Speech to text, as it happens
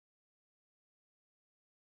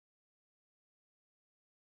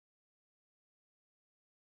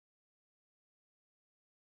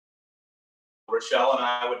Rachel and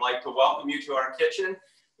I would like to welcome you to our kitchen.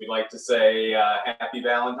 We'd like to say happy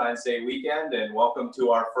Valentine's Day weekend and welcome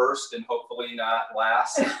to our first and hopefully not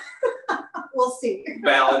last we'll see.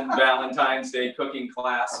 Valentine's Day cooking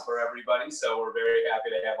class for everybody. So we're very happy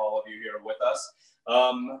to have all of you here with us.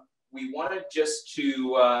 We wanted just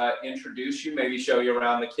to introduce you, maybe show you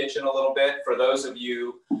around the kitchen a little bit. For those of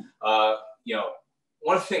you, you know,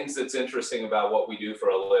 one of the things that's interesting about what we do for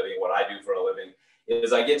a living, what I do for a living,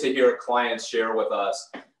 is I get to hear clients share with us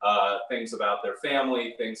things about their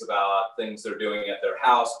family, things they're doing at their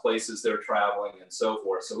house, places they're traveling, and so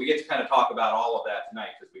forth. So we get to kind of talk about all of that tonight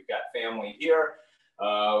because we've got family here.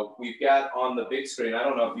 We've got on the big screen, I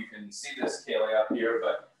don't know if you can see this, Kaylee, up here,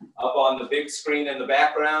 but up on the big screen in the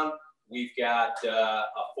background, we've got a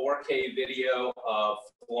 4K video of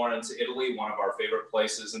Florence, Italy, one of our favorite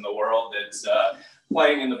places in the world. It's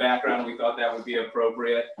playing in the background. We thought that would be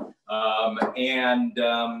appropriate.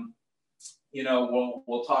 You know,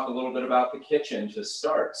 we'll talk a little bit about the kitchen to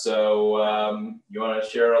start. So you want to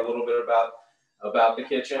share a little bit about the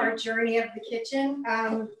kitchen? Our journey of the kitchen.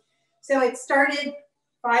 So it started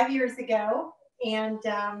 5 years ago, and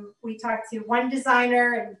we talked to one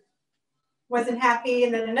designer and wasn't happy,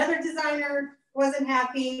 and then another designer wasn't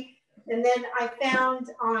happy, and then I found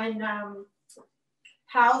on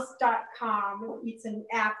house.com, it's an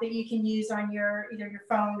app that you can use on either your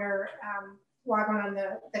phone or log on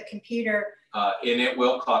the computer. And it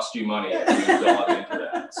will cost you money if you log into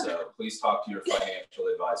that. So please talk to your financial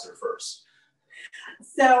advisor first.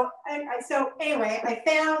 So anyway, I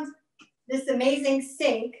found this amazing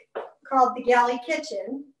sink called the Galley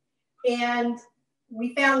Kitchen, and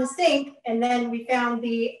we found the sink, and then we found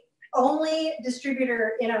the only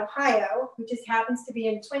distributor in Ohio, who just happens to be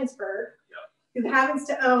in Twinsburg, who happens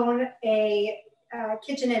to own a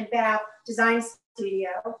kitchen and bath design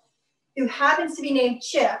studio, who happens to be named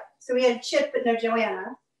Chip. So we had Chip, but no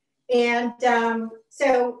Joanna. And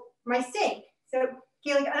so my sink. So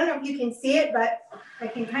Kaylee, I don't know if you can see it, but I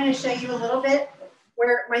can kind of show you a little bit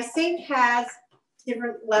where my sink has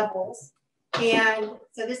different levels. And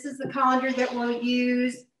so this is the colander that we'll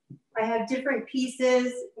use. I have different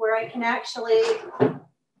pieces where I can actually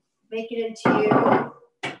make it into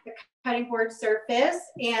the cutting board surface.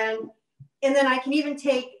 And then I can even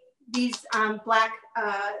take these black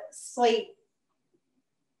slate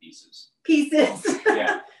pieces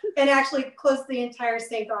yeah. and actually close the entire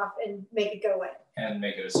sink off and make it go away. And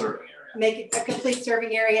make it a serving area. Make it a complete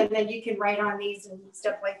serving area, and then you can write on these and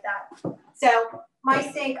stuff like that. So my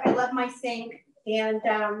sink, I love my sink. And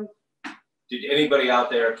did anybody out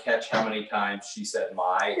there catch how many times she said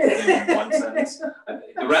 "my" in one sentence?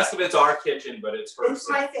 The rest of it's our kitchen, but it's her sink.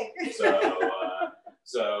 My sink.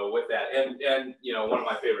 So with that, and you know, one of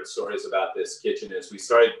my favorite stories about this kitchen is we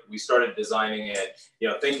started designing it, you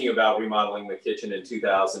know, thinking about remodeling the kitchen in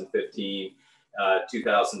 2015,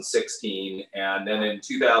 2016, and then in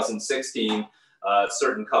 2016, a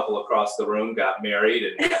certain couple across the room got married,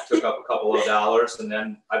 and that took up a couple of dollars, and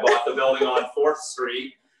then I bought the building on 4th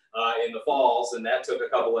Street in the Falls, and that took a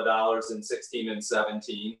couple of dollars in 16 and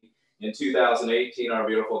 17. In 2018, our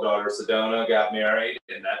beautiful daughter Sedona got married,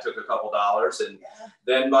 and that took a couple dollars. And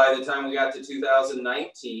then by the time we got to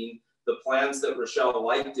 2019, the plans that Rachel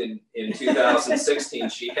liked in 2016,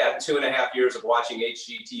 she had 2.5 years of watching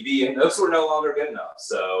HGTV, and those were no longer good enough.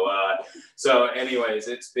 So anyways,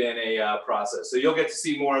 it's been a process. So you'll get to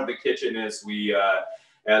see more of the kitchen as we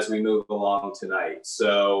move along tonight.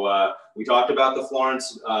 So we talked about the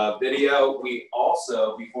Florence video. We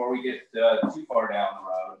also, before we get too far down the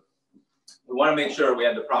road, we want to make sure we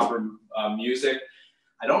had the proper music.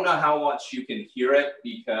 I don't know how much you can hear it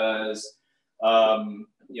because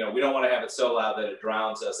you know, we don't want to have it so loud that it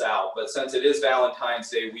drowns us out. But since it is Valentine's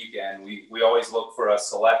Day weekend, we always look for a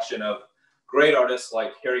selection of great artists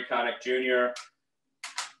like Harry Connick Jr.,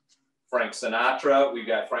 Frank Sinatra. We've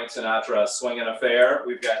got Frank Sinatra, Swingin' Affair.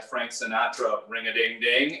 We've got Frank Sinatra,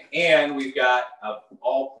 Ring-a-Ding-Ding. And we've got,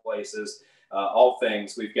 all places, all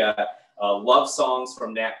things, we've got love songs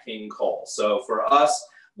from Nat King Cole. So for us,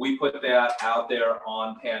 we put that out there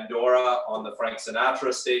on Pandora on the Frank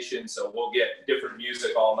Sinatra station. So we'll get different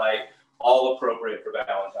music all night, all appropriate for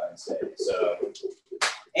Valentine's Day. So,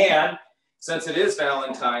 and since it is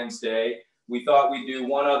Valentine's Day, we thought we'd do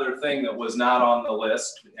one other thing that was not on the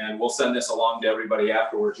list, and we'll send this along to everybody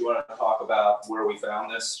afterwards. You want to talk about where we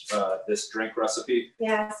found this this drink recipe?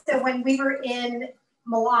 Yeah, so when we were in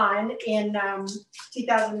Milan in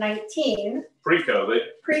 2019.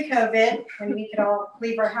 Pre-COVID, when we could all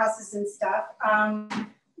leave our houses and stuff.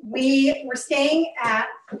 We were staying at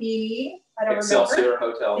the, I don't Excelsior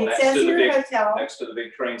remember. Hotel, the next Excelsior to the big, Hotel. next to the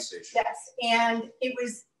big train station. Yes, and it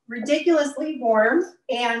was ridiculously warm.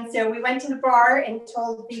 And so we went to the bar and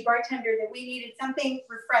told the bartender that we needed something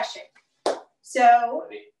refreshing. So,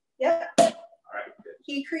 yep. All right, good.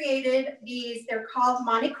 He created these, they're called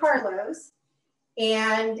Monte Carlos,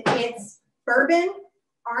 and it's bourbon,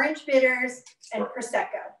 orange bitters, and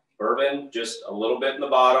Prosecco. Bourbon, just a little bit in the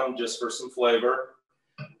bottom, just for some flavor.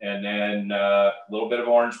 And then a little bit of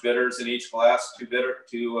orange bitters in each glass,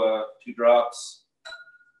 two drops.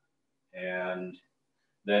 And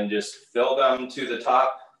then just fill them to the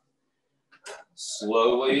top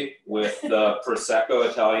slowly with Prosecco,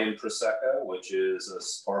 Italian Prosecco, which is a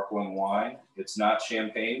sparkling wine. It's not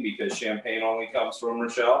champagne because champagne only comes from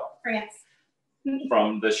Rachel. France.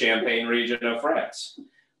 From the Champagne region of France,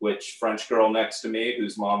 which French girl next to me,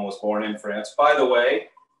 whose mom was born in France. By the way,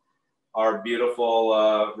 our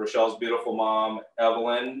beautiful, Rachel's beautiful mom,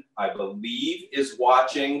 Evelyn, I believe, is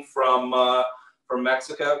watching from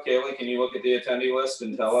Mexico. Kaylee, can you look at the attendee list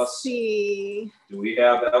and tell us? See. Do we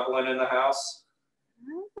have Evelyn in the house?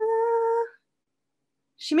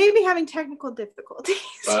 She may be having technical difficulties.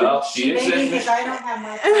 Well, she is in because I don't have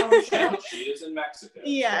my phone. So. She is in Mexico.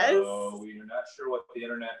 Yes. So we are not sure what the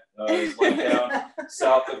internet is like down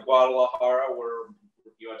south of Guadalajara. Where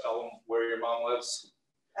you want to tell them where your mom lives?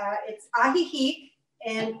 It's Ajijic,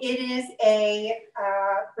 and it is a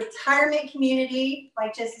retirement community,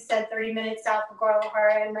 like Jesse said, 30 minutes south of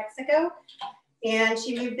Guadalajara in Mexico. And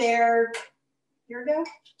she moved there a year ago,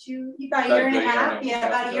 about a year and a half. Yeah,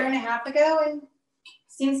 about a year and a half ago, and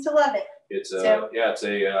seems to love it. It's a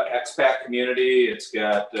expat community. It's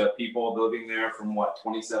got people living there from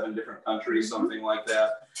 27 different countries, something like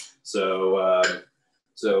that. So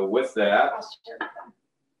so with that,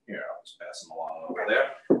 here, I'll just pass them along over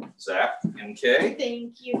there. Zach and Kay.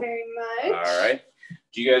 Thank you very much. All right.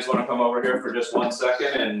 Do you guys want to come over here for just 1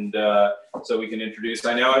 second and so we can introduce?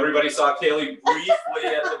 I know everybody saw Kaylee briefly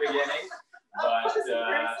at the beginning, but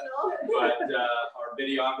our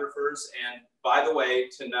videographers. And by the way,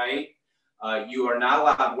 tonight you are not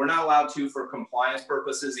allowed. We're not allowed to, for compliance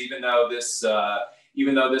purposes, even though this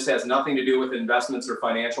has nothing to do with investments or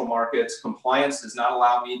financial markets. Compliance does not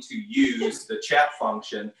allow me to use the chat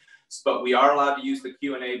function, but we are allowed to use the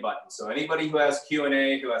Q&A button. So anybody who has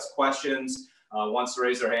Q&A, who has questions, wants to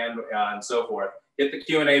raise their hand and so forth, hit the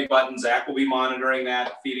Q&A button. Zach will be monitoring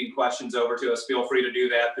that, feeding questions over to us. Feel free to do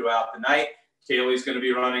that throughout the night. Kaylee's going to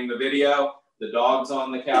be running the video. The dog's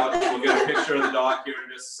on the couch. We'll get a picture of the dog here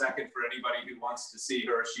in just a second for anybody who wants to see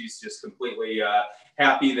her. She's just completely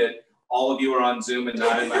happy that all of you are on Zoom and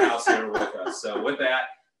not in the house here with us. So with that,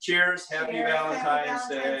 cheers. Happy Valentine's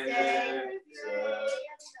Day. There you go.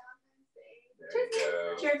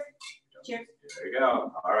 Cheers. Cheers. There you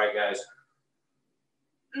go. All right, guys.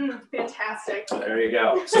 Fantastic. There you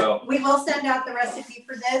go. So we will send out the recipe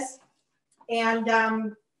for this. And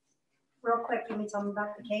real quick, can you tell me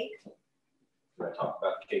about the cake? You want to talk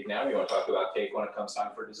about the cake now? Or you want to talk about cake when it comes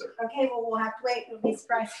time for dessert? Okay, well, we'll have to wait. It'll be a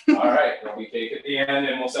surprise. All right, there'll be cake at the end,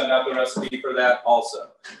 and we'll send out the recipe for that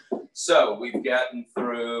also. So we've gotten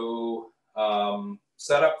through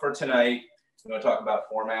setup for tonight. You want to talk about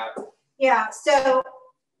format? Yeah, so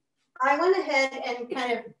I went ahead and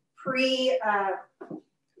kind of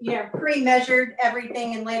pre-measured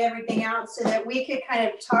everything and laid everything out so that we could kind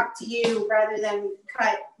of talk to you rather than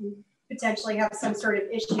cut and potentially have some sort of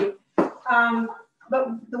issue. But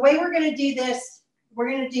the way we're going to do this, we're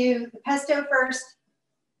going to do the pesto first,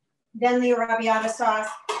 then the arrabbiata sauce,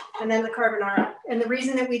 and then the carbonara. And the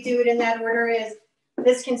reason that we do it in that order is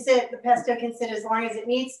the pesto can sit as long as it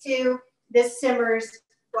needs to. This simmers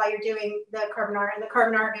while you're doing the carbonara, and the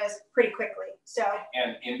carbonara goes pretty quickly. So.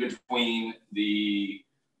 And in between the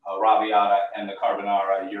arrabbiata and the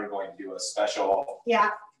carbonara, you're going to do a special.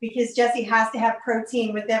 Yeah. Because Jesse has to have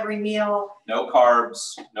protein with every meal. No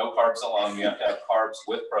carbs alone. You have to have carbs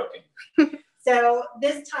with protein. So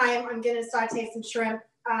this time I'm going to saute some shrimp.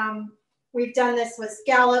 We've done this with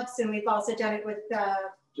scallops, and we've also done it with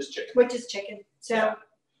just chicken. With just chicken. So yeah.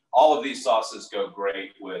 All of these sauces go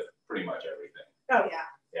great with pretty much everything. Oh yeah.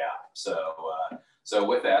 Yeah. So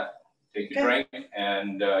with that, take your drink,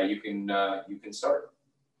 and you can start.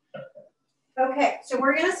 Okay. So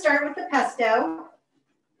we're going to start with the pesto.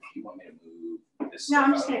 You want me to move this? No,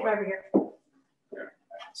 I'm just going to go over here. Here.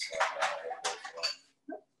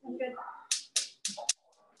 I'm good.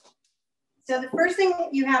 So the first thing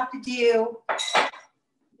that you have to do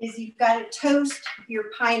is you've got to toast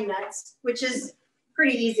your pine nuts, which is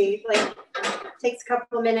pretty easy. Like, it takes a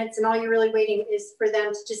couple of minutes, and all you're really waiting is for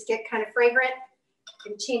them to just get kind of fragrant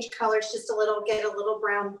and change colors just a little, get a little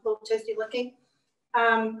brown, a little toasty looking.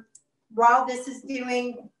 While this is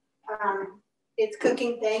doing its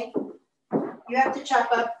cooking thing, you have to chop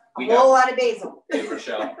up a whole lot of basil. Hey,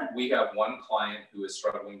 Rochelle, we have one client who is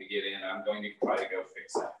struggling to get in. I'm going to try to go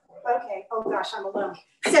fix that for them. Okay. Oh gosh, I'm alone.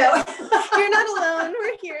 So You're not alone.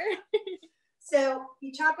 We're here. So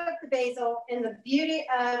you chop up the basil, and the beauty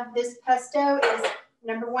of this pesto is,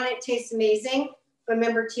 number one, it tastes amazing. But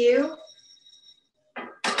number two,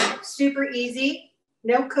 super easy,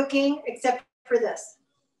 no cooking except for this.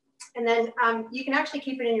 And then you can actually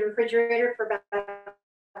keep it in your refrigerator for about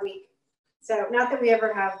a week. So not that we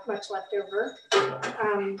ever have much left over,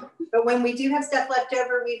 but when we do have stuff left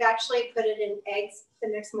over, we've actually put it in eggs the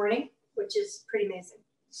next morning, which is pretty amazing.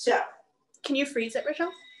 So. Can you freeze it,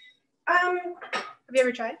 Rachel? Have you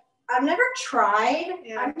ever tried? I've never tried.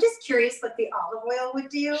 Yeah. I'm just curious what the olive oil would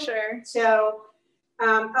do. Sure. So,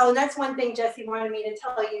 oh, and that's one thing Jesse wanted me to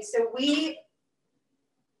tell you. So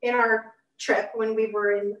in our trip, when we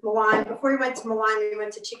were in Milan, before we went to Milan, we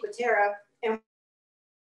went to Cinque Terre, and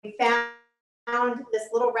we found this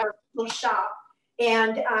little shop,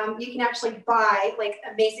 and you can actually buy like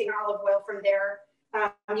amazing olive oil from there.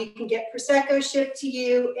 You can get Prosecco shipped to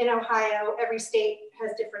you in Ohio. Every state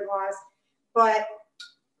has different laws, but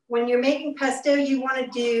when you're making pesto, you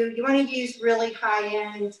want to use really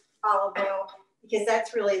high-end olive oil, because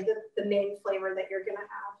that's really the main flavor that you're going to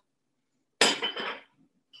have.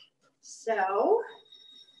 So,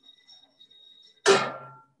 let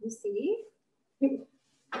me see.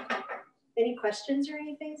 Any questions or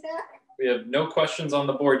anything, Zach? We have no questions on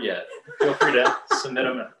the board yet. Feel free to submit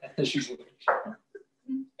them as usual.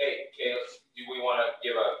 Hey, Kayla, do we want to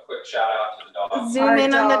give a quick shout out to the dog? Zoom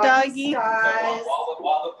in on the doggy. So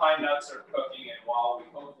while the pine nuts are cooking and while we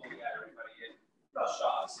hopefully get everybody in the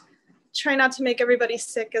shots. Try not to make everybody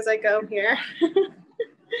sick as I go here.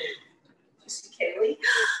 This is Kaylee.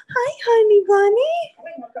 Hi, honey bunny. I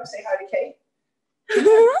want to come say hi to Kate.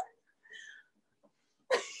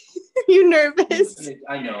 You nervous?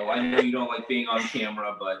 I know you don't like being on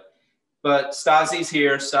camera, but Stassi's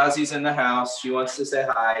here. Stassi's in the house. She wants to say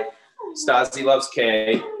hi. Stassi loves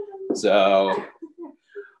Kay. So,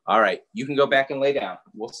 all right, you can go back and lay down.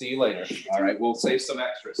 We'll see you later. All right, we'll save some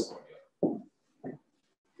extras for you.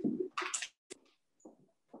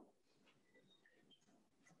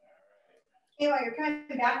 Okay, while you're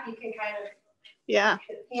coming back, you can kind of Yeah.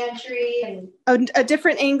 the pantry and A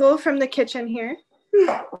different angle from the kitchen here.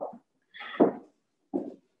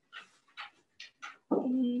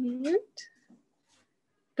 And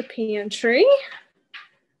the pantry.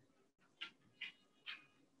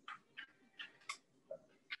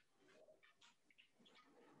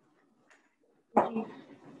 did you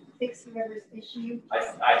fix whoever's issue?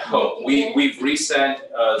 I hope. We've resent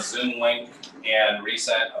a Zoom link and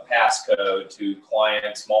resent a passcode to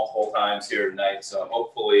clients multiple times here tonight. So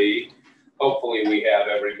hopefully we have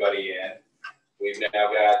everybody in. We've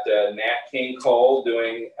now got Nat King Cole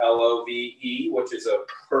doing LOVE, which is a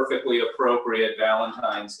perfectly appropriate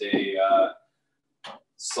Valentine's Day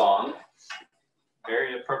song.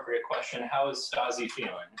 Very appropriate question. How is Stasi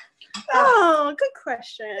feeling? Oh, good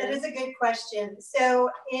question. That is a good question. So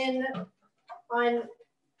on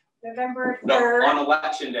November 3rd, No, on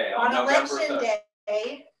election day. on November election 3rd.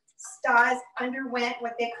 day, Stas underwent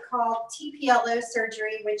what they call TPLO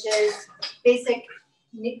surgery, which is basic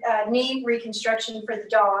knee reconstruction for the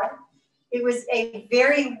dog. It was a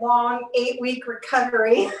very long 8-week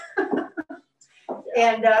recovery.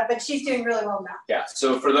 And but she's doing really well now. Yeah.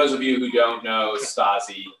 So for those of you who don't know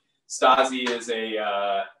Stasi is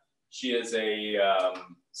a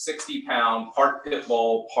 60-pound, part pit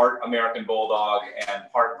bull, part American bulldog, and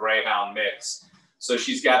part greyhound mix. So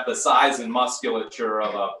she's got the size and musculature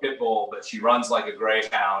of a pit bull, but she runs like a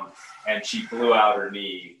greyhound, and she blew out her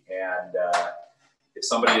knee. And if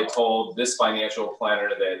somebody had told this financial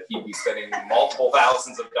planner that he'd be spending multiple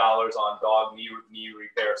thousands of dollars on dog knee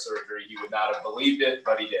repair surgery, he would not have believed it,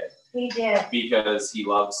 but he did. He did. Because he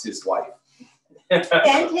loves his wife. And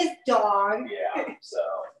his dog. Yeah, so,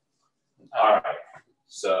 all right.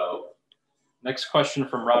 So, Next question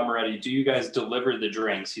from Rob Moretti. Do you guys deliver the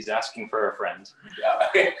drinks? He's asking for a friend.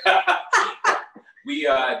 yeah. We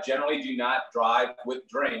generally do not drive with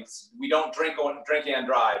drinks. We don't drink and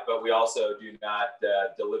drive, but we also do not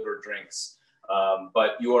deliver drinks.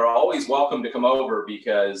 But you are always welcome to come over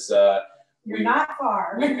because You're not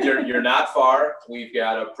far. You're not far. We've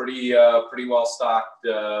got a pretty well-stocked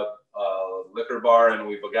liquor bar, and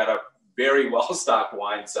we've got a very well-stocked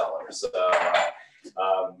wine cellar. So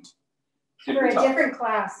For a different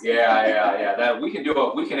class. Yeah. That we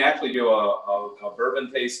can actually do a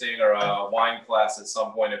bourbon tasting or a wine class at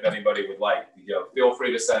some point if anybody would like. Feel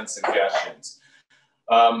free to send suggestions.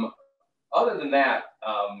 Other than that,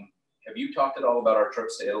 have you talked at all about our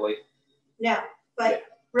trips to Italy? No, but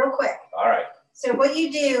real quick. All right. So what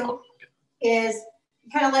you do is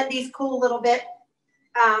you kind of let these cool a little bit,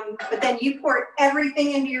 but then you pour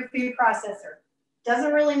everything into your food processor.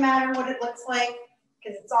 Doesn't really matter what it looks like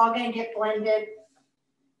because it's all going to get blended.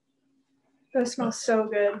 That smells so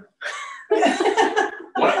good.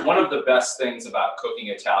 One of the best things about cooking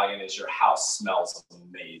Italian is your house smells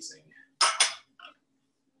amazing.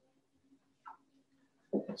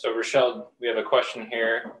 So Rochelle, we have a question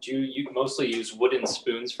here. Do you mostly use wooden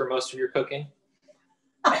spoons for most of your cooking?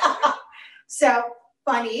 So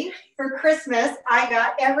funny, for Christmas, I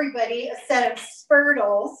got everybody a set of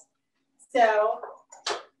Spurtles. So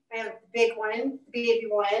I have a big one, baby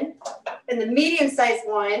one, and the medium-sized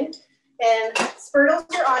one. And Spurtles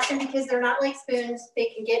are awesome because they're not like spoons. They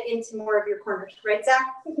can get into more of your corners. Right, Zach?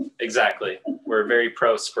 Exactly. We're very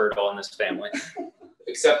pro Spurtle in this family.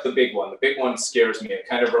 Except the big one. The big one scares me. It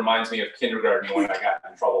kind of reminds me of kindergarten when I got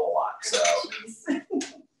in trouble a lot. So, all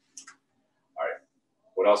right.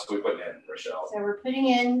 What else are we putting in, Rochelle? So we're putting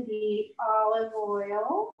in the olive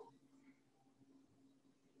oil.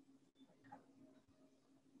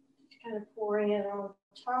 Kind of pouring it on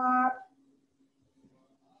top.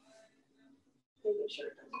 Making sure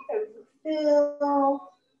it doesn't overfill.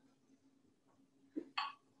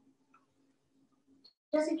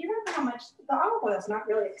 Jesse, do you remember how much the olive oil is not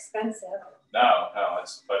really expensive? No,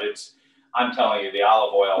 I'm telling you, the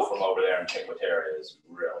olive oil from over there in Cinque Terre is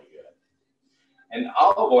really good. And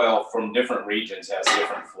olive oil from different regions has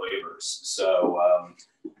different flavors. So,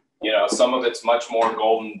 you know, some of it's much more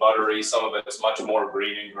golden buttery, some of it's much more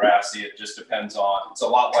green and grassy. It just depends on, it's a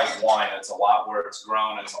lot like wine. It's a lot where it's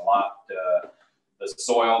grown. It's a lot the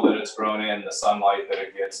soil that it's grown in, the sunlight that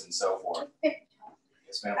it gets, and so forth.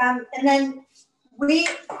 Yes, ma'am. And then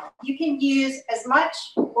you can use as much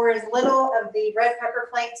or as little of the red pepper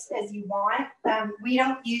flakes as you want. We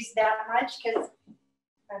don't use that much because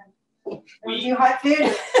we do hot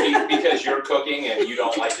food. Because you're cooking and you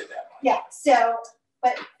don't like it that much. Yeah, so,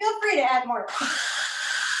 but feel free to add more.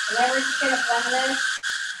 And then we're just going to blend this.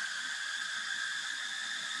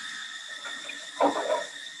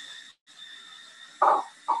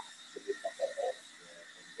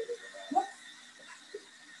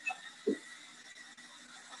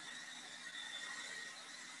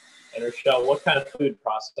 And Rochelle, what kind of food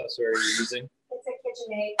processor are you using? It's a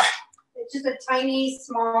KitchenAid. It's just a tiny,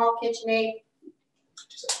 small KitchenAid.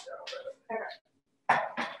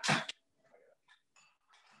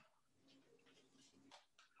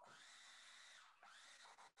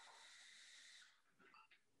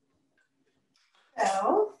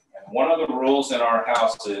 So. And one of the rules in our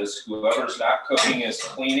house is whoever's not cooking is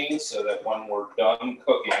cleaning, so that when we're done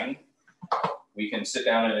cooking, we can sit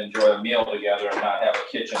down and enjoy a meal together and not have a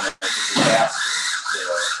kitchen that's a disaster.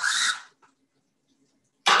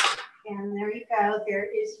 And there you go. There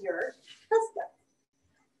is your pasta.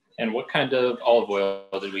 And what kind of olive oil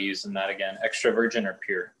did we use in that again? Extra virgin or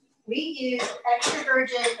pure? We use extra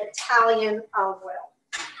virgin Italian olive oil.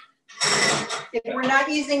 If we're not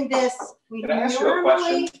using this, we Can I ask you a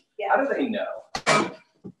normally, question? How do they know?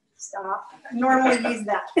 stop. Normally use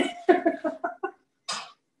that.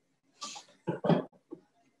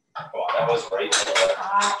 Oh, that was right there.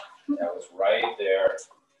 That was right there.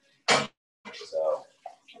 So.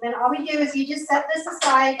 And then all we do is you just set this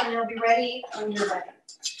aside and it'll be ready when you're ready.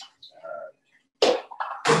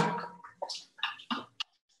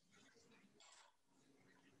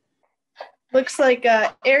 Looks like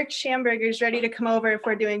Eric Schamberger's ready to come over if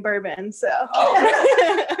we're doing bourbon. So. Oh,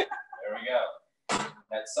 there we go.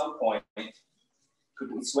 At some point,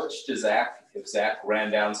 could we switch to Zach? If Zach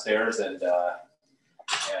ran downstairs and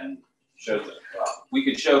showed the, we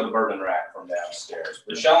could show the bourbon rack from downstairs.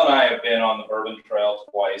 Rochelle and I have been on the bourbon trail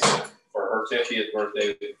twice for her 50th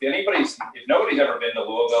birthday. If nobody's ever been to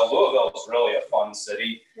Louisville is really a fun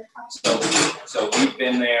city. So we've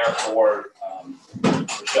been there for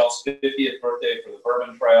Rochelle's 50th birthday for the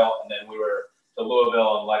bourbon trail, and then we were to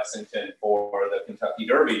Louisville and Lexington for the Kentucky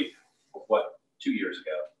Derby, 2 years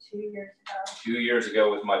ago? 2 years ago. 2 years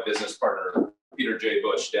ago with my business partner, Peter J.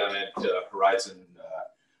 Bush, down at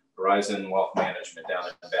Horizon Wealth Management down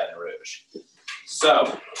in Baton Rouge.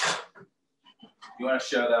 So, you want to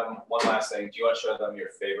show them one last thing? Do you want to show them your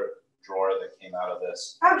favorite drawer that came out of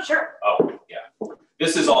this? Oh, sure. Oh, yeah.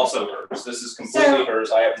 This is also hers. This is completely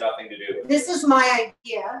hers. I have nothing to do with it. This is my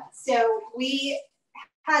idea. So we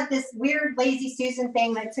had this weird Lazy Susan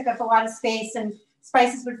thing that took up a lot of space and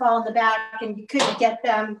spices would fall in the back and you couldn't get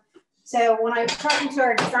them. So when I was talking to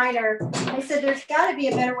our designer, I said, there's got to be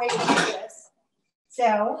a better way to do this.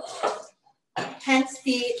 So, hence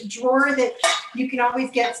the drawer that you can always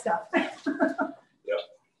get stuff. Yep.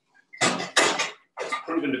 It's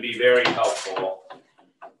proven to be very helpful,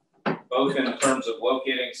 both in terms of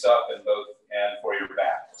locating stuff and for your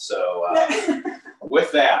back. So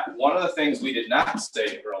with that, one of the things we did not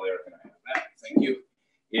say earlier, can I have that? Thank you,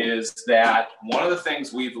 is that one of the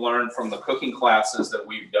things we've learned from the cooking classes that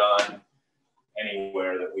we've done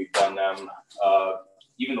anywhere that we've done them,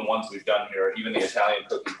 even the ones we've done here, even the Italian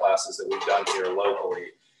cooking classes that we've done here locally,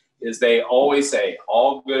 is they always say,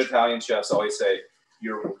 all good Italian chefs always say,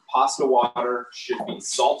 your pasta water should be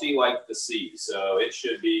salty like the sea. So it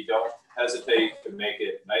should be, don't hesitate to make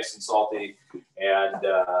it nice and salty. And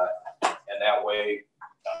that way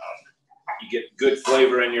you get good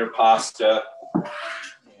flavor in your pasta.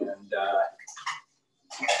 And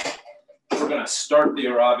we're gonna start the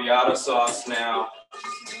arrabbiata sauce now.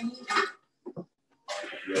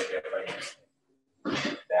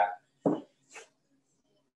 That.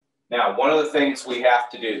 Now, one of the things we have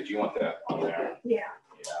to do, do you want that on there? Yeah.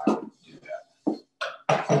 Yeah, do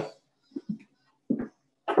that.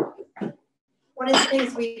 One of the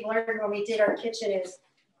things we learned when we did our kitchen is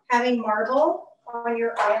having marble on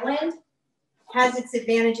your island has its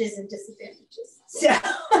advantages and disadvantages. So Rachel,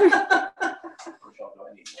 do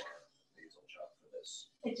I need more basil chop for this?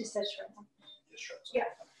 it just says shrimp. Just shrimps. Yeah.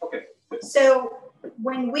 Okay. Good. So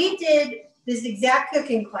when we did this exact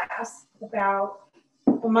cooking class about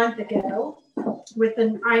a month ago with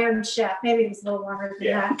an Iron Chef, maybe it was a little longer than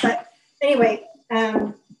that, but anyway,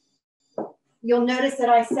 you'll notice that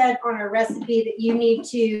I said on our recipe that you need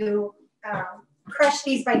to crush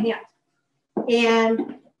these by hand.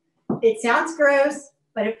 And it sounds gross,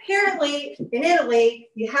 but apparently in Italy,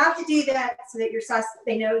 you have to do that so that your sauce,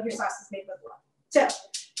 they know your sauce is made with love. So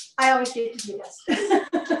I always get to do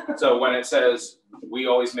this. So when it says, we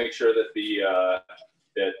always make sure that the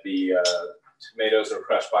tomatoes are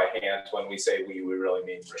crushed by hand. When we say we really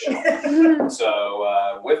mean Rachel.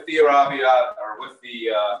 So with the arrabbiata, or with the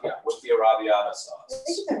arrabbiata sauce.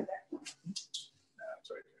 No,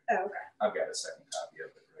 it's right here. Oh, okay. I've got a second copy of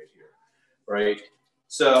it right here. Right.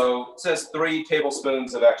 So it says 3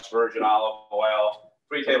 tablespoons of extra virgin olive oil.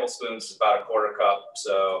 3 tablespoons is about a 1/4 cup.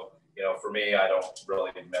 So, you know, for me, I don't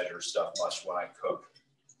really measure stuff much when I cook.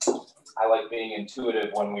 I like being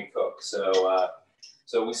intuitive when we cook.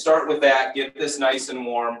 So we start with that, get this nice and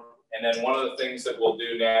warm. And then one of the things that we'll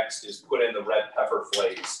do next is put in the red pepper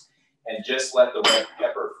flakes and just let the red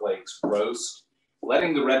pepper flakes roast.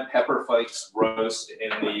 Letting the red pepper flakes roast in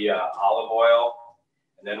the olive oil.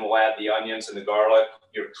 And then we'll add the onions and the garlic.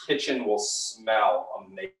 Your kitchen will smell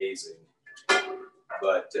amazing.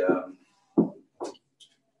 But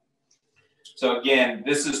so again,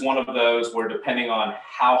 this is one of those where depending on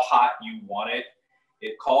how hot you want it,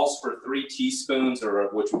 it calls for 3 teaspoons, or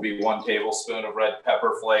which would be 1 tablespoon of red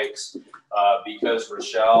pepper flakes. Because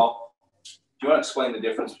Rachel, do you want to explain the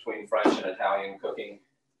difference between French and Italian cooking?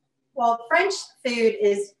 Well, French food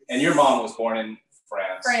is. And your mom was born in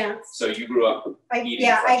France. France. So you grew up eating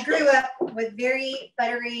French I grew up with very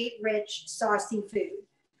buttery, rich, saucy food.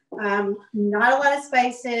 Not a lot of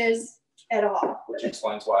spices at all. Which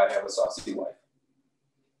explains why I have a saucy wife.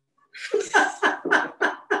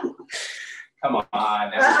 Come on.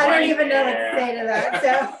 I don't even know what to say to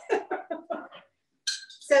that.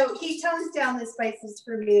 So he tones down the spices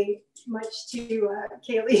for me, much to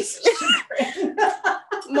Kaylee's chagrin.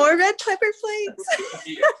 More red pepper flakes.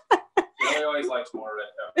 Kelly always likes more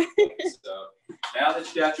red pepper flakes. So now that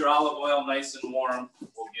you got your olive oil nice and warm,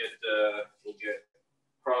 we'll get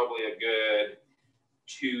probably a good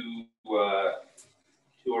two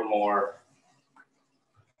or more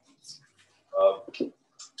of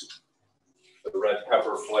the red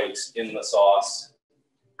pepper flakes in the sauce.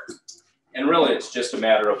 And really, it's just a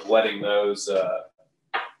matter of letting those.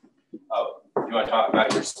 Oh, you want to talk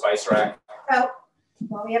about your spice rack? Oh,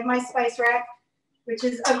 well, we have my spice rack, which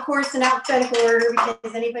is, of course, in alphabetical order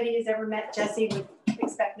because anybody who's ever met Jesse would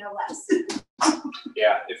expect no less.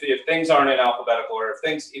 Yeah, if things aren't in alphabetical order,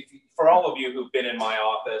 for all of you who've been in my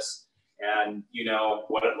office and you know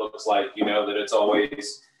what it looks like, you know that it's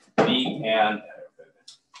always neat and.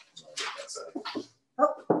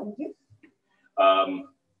 Oh, thank you.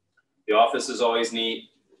 The office is always neat.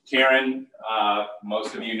 Karen,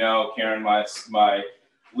 most of you know Karen, my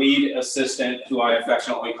lead assistant, who I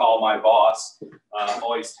affectionately call my boss,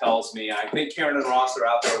 always tells me, I think Karen and Ross are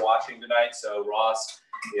out there watching tonight. So Ross,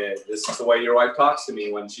 yeah, this is the way your wife talks to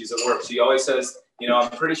me when she's at work. She always says, you know,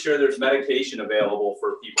 I'm pretty sure there's medication available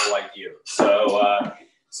for people like you.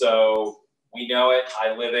 So we know it.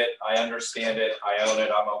 I live it. I understand it. I own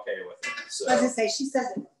it. I'm okay with it. So I was gonna say, she says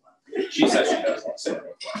it. She says she doesn't say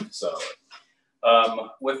it. So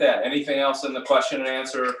with that, anything else in the question and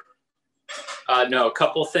answer? No, a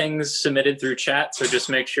couple things submitted through chat, so just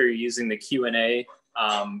make sure you're using the Q&A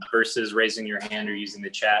versus raising your hand or using the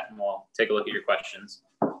chat, and we'll take a look at your questions.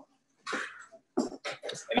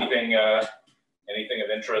 Anything of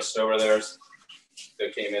interest over there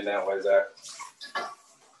that came in that way, Zach?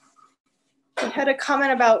 I had a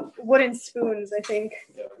comment about wooden spoons, I think.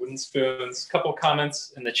 Yeah, wooden spoons. A couple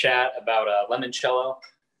comments in the chat about limoncello.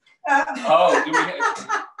 Oh,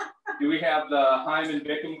 do we have the Heim and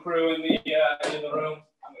Bickham crew in the room?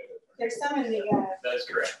 There's some in the, That's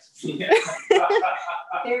correct. Yeah.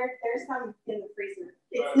 there's some in the freezer.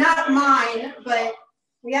 It's not mine, but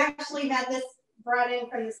we actually had this brought in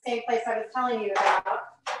from the same place I was telling you about.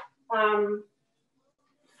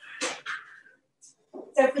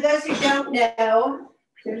 So for those who don't know,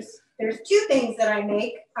 there's two things that I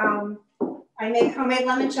make. I make homemade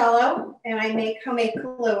limoncello and I make homemade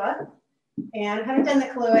Kahlua. And I haven't done the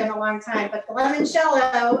Kahlua in a long time, but the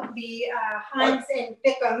limoncello, the Heims and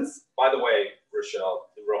Bickhams. By the way, Rochelle,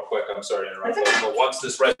 real quick, I'm sorry to interrupt, but once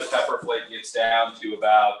this red pepper flake gets down to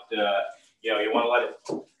about, you want to let it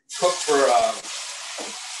cook for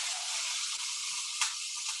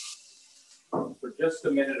just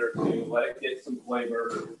a minute or two, let it get some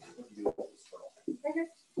flavor. You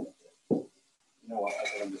know what? I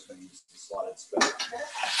think I'm just going to use the slotted spoon.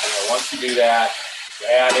 Once you do that, you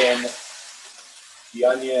add in the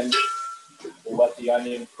onion. We'll let the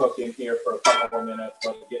onion cook in here for a couple of minutes,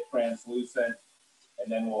 let it get translucent,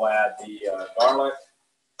 and then we'll add the garlic.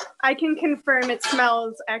 I can confirm it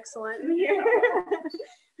smells excellent in here.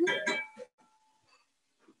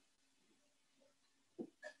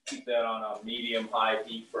 Keep that on a medium-high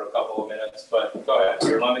heat for a couple of minutes, but go ahead.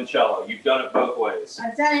 Your limoncello, you've done it both ways.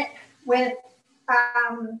 I've done it with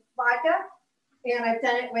vodka, and I've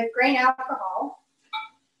done it with grain alcohol.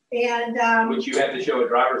 And which you had to show a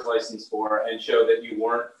driver's license for and show that you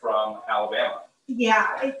weren't from Alabama.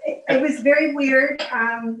 Yeah, it was very weird.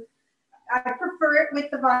 I prefer it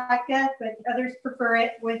with the vodka, but others prefer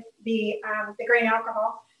it with the grain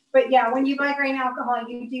alcohol. But yeah, when you buy grain alcohol,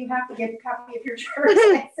 you do have to get a copy of your driver's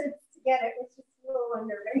license to get it, which is a little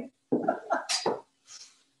unnerving.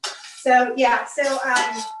 So yeah, so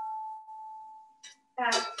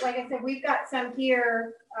like I said, we've got some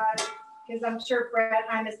here because I'm sure Brad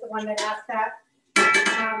Heim is the one that asked that.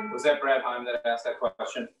 Was that Brad Heim that asked that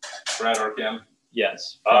question? Brad or Kim?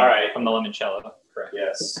 Yes. All right. From the limoncello. Correct.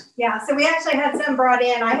 Yes. Yeah, so we actually had some brought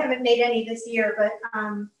in. I haven't made any this year, but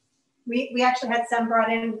we actually had some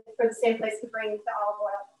brought in for the same place to bring the olive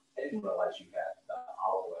oil. I didn't realize you had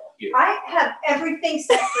olive oil. I have everything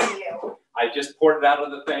set for you. I just poured it out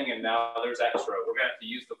of the thing, and now there's extra. We're gonna have to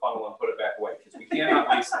use the funnel and put it back away because we cannot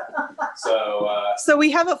waste it. So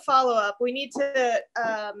we have a follow-up. We need to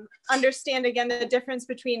understand again the difference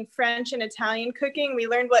between French and Italian cooking. We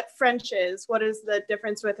learned what French is. What is the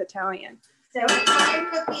difference with Italian? So Italian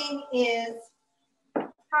cooking is,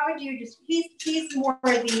 how would you just, he's more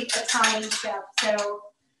the Italian chef. So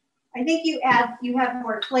I think you have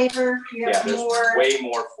more flavor. You have there's more, way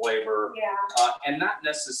more flavor. Yeah. And not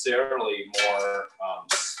necessarily more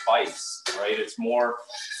spice, right? It's more,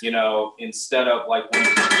 instead of like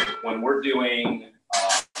when we're doing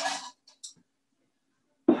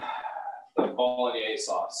the bolognese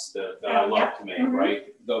sauce that I love to make,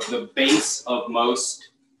 right? The base of most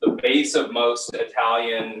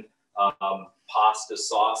Italian pasta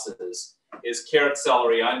sauces is carrot,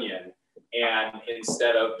 celery, onion. And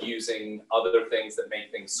instead of using other things that make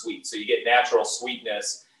things sweet. So you get natural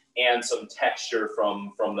sweetness and some texture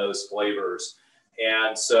from those flavors.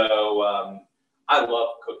 And so I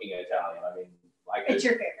love cooking Italian. I mean, it's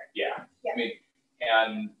your favorite. Yeah. Yeah. I mean,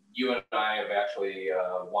 and you and I have actually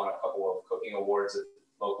won a couple of cooking awards at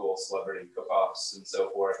local celebrity cook-offs and so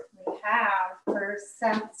forth. We have for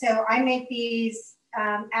some, so I make these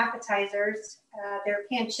appetizers. They're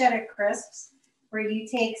pancetta crisps, where you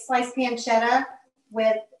take sliced pancetta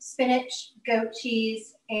with spinach, goat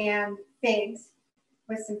cheese, and figs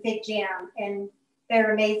with some fig jam. And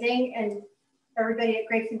they're amazing. And everybody at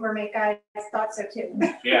Grapes and Gourmet Guys thought so too.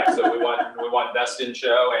 Yeah, so we won Best in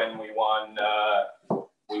Show, and we won what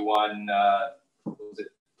was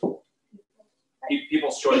it?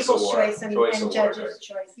 People's Choice Award. People's Choice and Judges'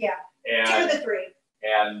 Choice, yeah. And, 2 of the 3.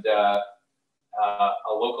 And a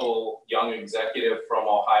local young executive from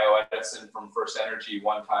Ohio, Edison from First Energy,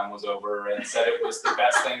 one time was over and said it was the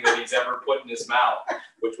best thing that he's ever put in his mouth,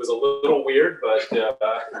 which was a little weird, but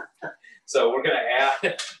so we're gonna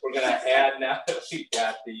add now that we've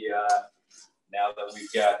got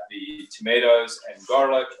the tomatoes and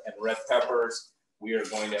garlic and red peppers. We are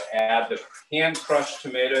going to add the hand crushed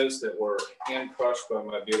tomatoes that were hand crushed by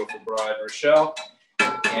my beautiful bride Rochelle.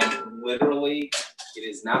 And literally, it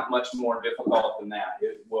is not much more difficult than that.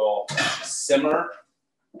 It will simmer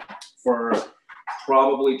for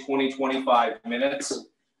probably 20, 25 minutes.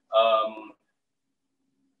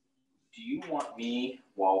 Do you want me,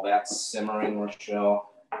 while that's simmering,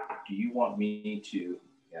 Rochelle, do you want me to,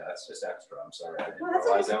 yeah, that's just extra. I'm sorry. I didn't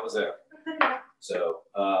realize that was there. So,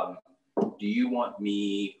 do you want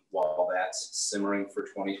me, while that's simmering for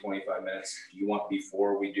 20, 25 minutes, do you want,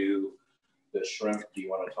 before we do the shrimp, do you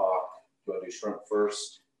want to talk, do you want to do shrimp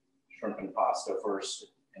first, shrimp and pasta first,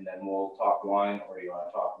 and then we'll talk wine, or do you want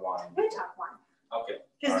to talk wine? We talk wine. Okay.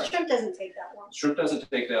 Because the shrimp doesn't take that long. Shrimp doesn't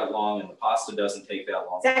take that long, and the pasta doesn't take that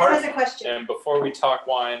long. Zach has a question. And before we talk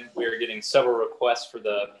wine, we are getting several requests for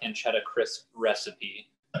the pancetta crisp recipe.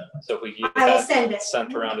 So if we get I will that send it.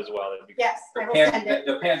 sent around as well, that'd be great. Yes, I will send it.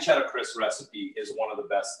 The pancetta crisp recipe is one of the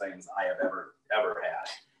best things I have ever had.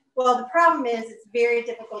 Well, the problem is it's very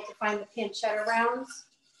difficult to find the pancetta rounds.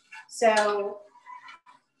 So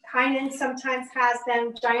Heinen's sometimes has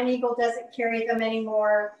them. Giant Eagle doesn't carry them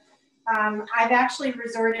anymore. I've actually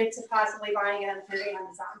resorted to possibly buying it through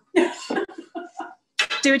Amazon.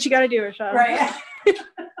 Do what you got to do, Rochelle. Right. I'm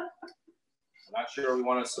not sure we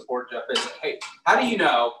want to support Jeff. Hey, how do you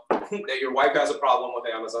know that your wife has a problem with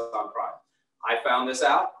Amazon Prime? I found this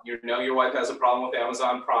out. You know your wife has a problem with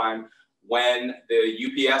Amazon Prime when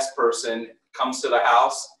the UPS person comes to the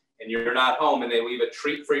house and you're not home and they leave a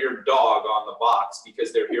treat for your dog on the box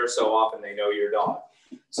because they're here so often they know your dog.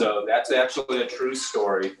 So that's actually a true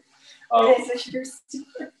story. It is a true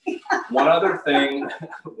story. One other thing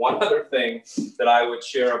that I would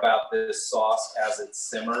share about this sauce as it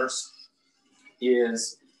simmers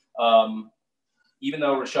is even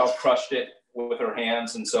though Rochelle crushed it with her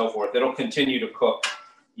hands and so forth, it'll continue to cook,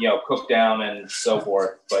 cook down and so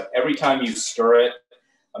forth. But every time you stir it,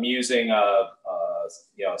 I'm using a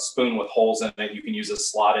spoon with holes in it. You can use a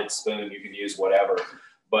slotted spoon, you can use whatever.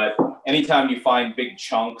 But anytime you find big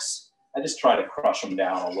chunks, I just try to crush them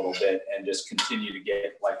down a little bit and just continue to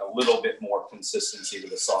get like a little bit more consistency to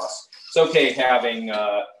the sauce. It's okay having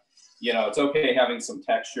it's okay having some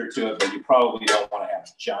texture to it, but you probably don't want to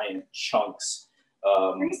have giant chunks.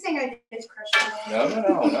 Are you saying I did crush it?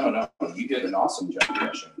 No. You did an awesome job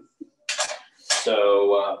crushing.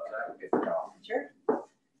 So, can I get the towel? Sure.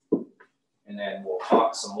 And then we'll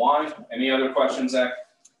talk some wine. Any other questions, Zach?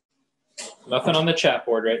 Nothing on the chat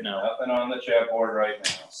board right now. Nothing on the chat board right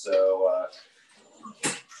now. So,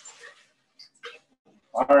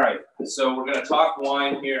 all right. So we're going to talk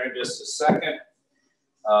wine here in just a second.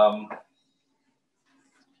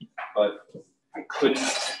 But I couldn't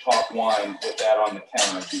talk wine with that on the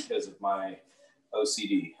counter because of my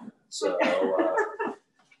OCD. So,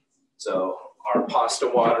 so our pasta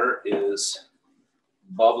water is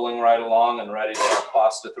bubbling right along and ready to have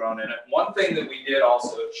pasta thrown in it. One thing that we did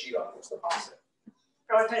also cheat on was the pasta.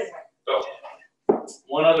 So,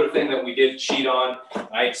 one other thing that we did cheat on,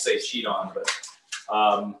 I hate to say cheat on, but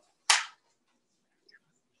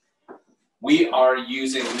we are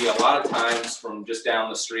using, a lot of times from just down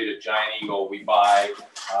the street at Giant Eagle, we buy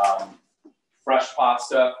fresh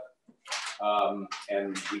pasta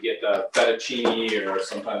and we get the fettuccine, or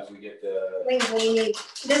sometimes we get the linguine.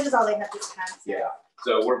 This is all they have this time. Yeah,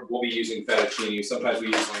 so we'll be using fettuccine. Sometimes we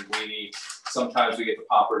use linguine. Sometimes we get the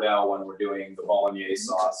pappardelle when we're doing the bolognese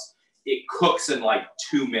sauce. It cooks in like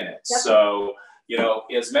 2 minutes. Yep. So,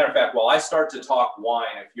 as a matter of fact, while I start to talk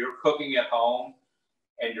wine, if you're cooking at home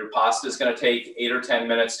and your pasta is going to take 8 or 10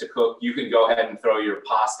 minutes to cook, you can go ahead and throw your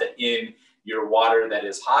pasta in your water that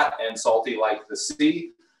is hot and salty like the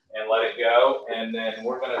sea and let it go. And then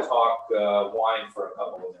we're going to talk wine for a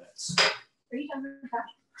couple of minutes. Are you done with that?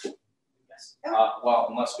 Yes. Well,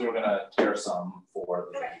 unless we were going to tear some for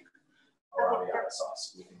the arrabbiata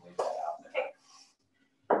sauce. We can leave that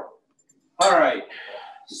out. All right.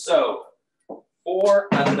 So for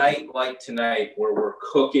a night like tonight where we're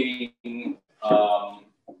cooking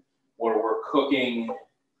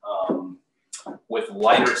with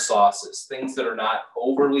lighter sauces, things that are not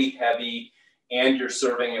overly heavy, and you're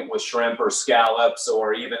serving it with shrimp or scallops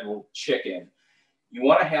or even chicken, you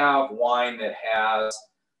want to have wine that has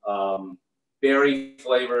berry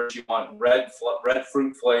flavors. You want red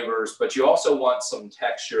fruit flavors, but you also want some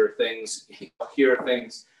texture things. You'll hear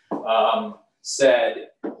things said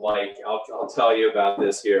like, I'll tell you about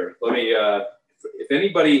this here. Let me, if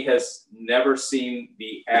anybody has never seen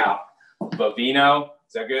the app, Vivino,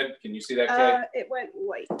 is that good? Can you see that, Kay? It went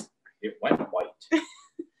white. It went white.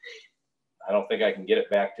 I don't think I can get it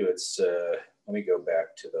back to its, let me go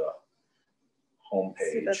back to the home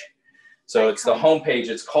page. So it's the home page.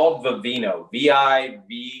 It's called Vivino, V-I-V-I-N-O.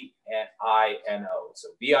 So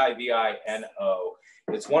V-I-V-I-N-O.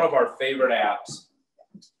 It's one of our favorite apps.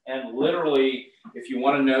 And literally, if you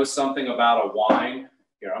want to know something about a wine,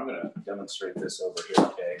 here, I'm going to demonstrate this over here,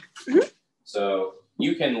 okay? Mm-hmm. So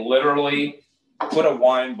you can literally put a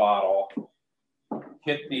wine bottle,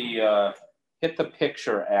 hit the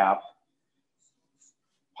picture app,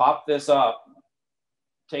 pop this up,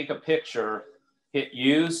 take a picture, hit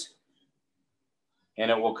use,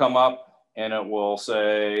 and it will come up and it will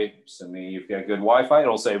say, assuming you've got good Wi-Fi,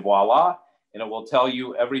 it'll say voila, and it will tell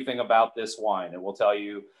you everything about this wine. It will tell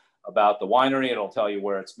you about the winery, it'll tell you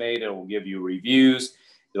where it's made, it will give you reviews,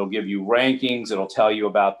 it'll give you rankings, it'll tell you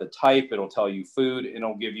about the type, it'll tell you food, and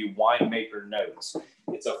it'll give you winemaker notes.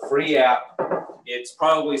 It's a free app. It's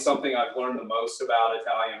probably something I've learned the most about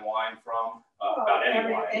Italian wine from, about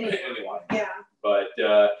any wine. Yeah. But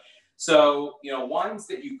so, you know, wines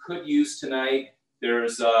that you could use tonight, there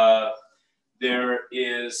is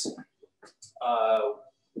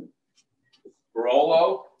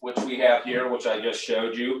Barolo, which we have here, which I just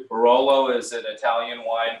showed you. Barolo is an Italian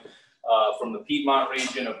wine from the Piedmont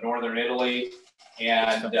region of northern Italy.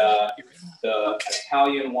 And the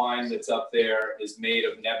Italian wine that's up there is made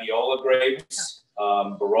of Nebbiolo grapes.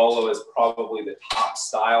 Barolo is probably the top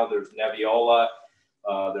style. There's Nebbiolo,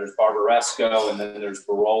 there's Barbaresco, and then there's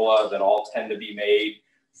Barolo that all tend to be made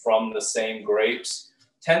from the same grapes.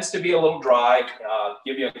 Tends to be a little dry.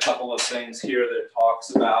 Give you a couple of things here that it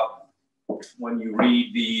talks about when you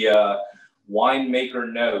read the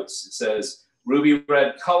winemaker notes. It says, ruby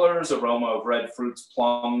red colors, aroma of red fruits,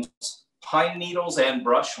 plums, pine needles, and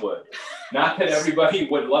brushwood. Not that everybody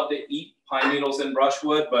would love to eat pine needles and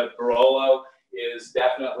brushwood, but Barolo is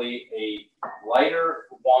definitely a lighter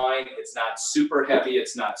wine. It's not super heavy.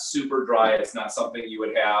 It's not super dry. It's not something you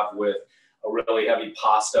would have with a really heavy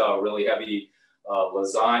pasta, a really heavy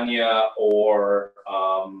lasagna, or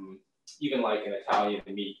even like an Italian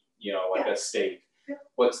meat, you know, like a steak.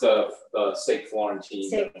 What's the steak Florentine?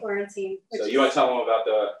 Steak Florentine. So you want to tell them about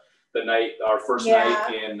the night, our first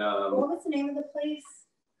night in. What was the name of the place?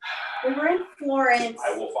 We were in Florence.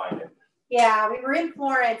 I will find it. Yeah, we were in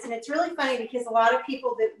Florence, and it's really funny because a lot of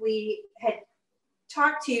people that we had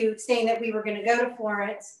talked to saying that we were going to go to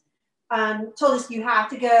Florence told us you have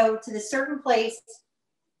to go to this certain place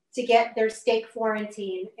to get their steak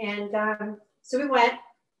Florentine. And so we went,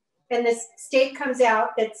 and this steak comes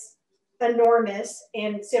out that's enormous,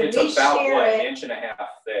 and so it's we about share an it. inch and a half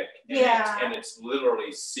thick. And Yeah, and it's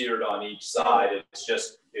literally seared on each side. It's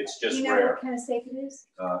just you know rare. what kind of steak it is?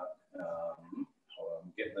 Hold on,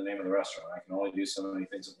 I'm getting the name of the restaurant. I can only do so many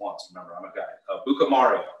things at once. Remember, I'm a guy.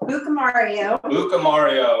 Bucamario.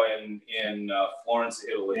 Bucamario in Florence,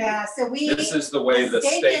 Italy. Yeah, so This is the way the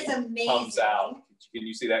steak is amazing. comes out. Can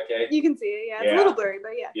you see that, Kate? You can see it, yeah. It's a little blurry,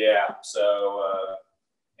 but yeah. Yeah, so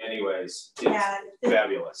anyways, it's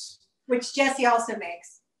fabulous. Which Jesse also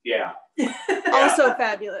makes. Yeah. Also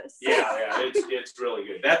fabulous. Yeah, it's really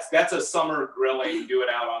good. That's a summer grilling, do it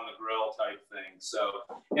out on the grill type thing. So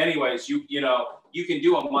anyways, you know, you can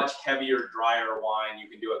do a much heavier, drier wine. You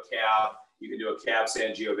can do a cab. You can do a Cab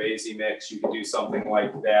Sangiovese mix. You can do something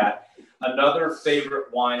like that. Another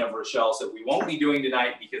favorite wine of Rachel's that we won't be doing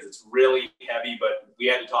tonight because it's really heavy, but we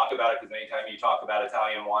had to talk about it because anytime you talk about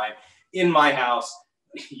Italian wine in my house,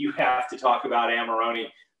 you have to talk about Amarone,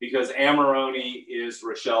 because Amarone is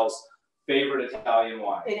Rachel's favorite Italian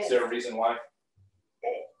wine. Is there a reason why?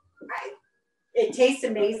 It tastes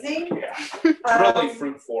amazing. Yeah, it's really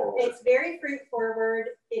fruit forward. It's very fruit forward.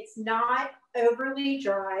 It's not overly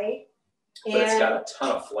dry. But it's got a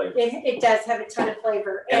ton of flavor. It does have a ton of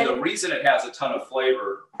flavor. And the reason it has a ton of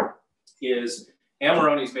flavor is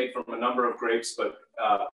Amarone is made from a number of grapes, but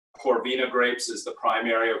Corvina grapes is the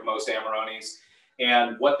primary of most Amarones.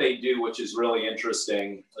 And what they do, which is really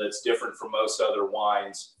interesting, that's different from most other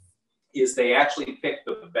wines, is they actually pick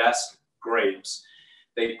the best grapes.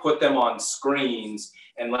 They put them on screens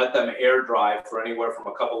and let them air dry for anywhere from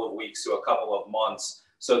a couple of weeks to a couple of months.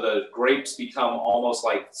 So the grapes become almost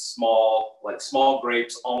like small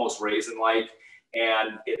grapes, almost raisin-like,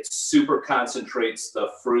 and it super concentrates the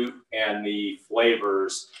fruit and the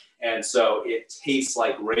flavors. And so it tastes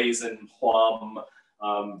like raisin, plum.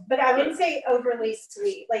 But I wouldn't say overly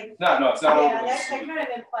sweet. Like no, it's not overly that sweet. kind of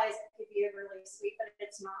implies it could be overly sweet, but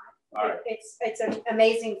it's not. All right. It's an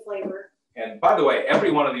amazing flavor. And by the way,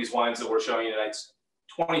 every one of these wines that we're showing you tonight's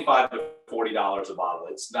 $25 to $40 a bottle.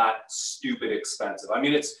 It's not stupid expensive. I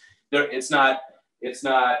mean, it's not,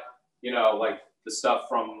 you know, like the stuff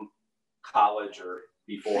from college or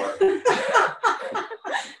before.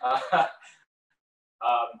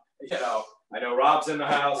 You know, I know Rob's in the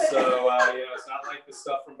house, so it's not like the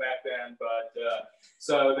stuff from back then. But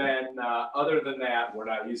so then, other than that, we're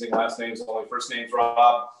not using last names, only first names.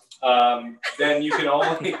 Rob. Then you can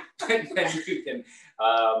only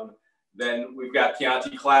then we've got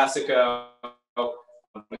Chianti Classico,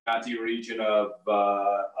 the Chianti region of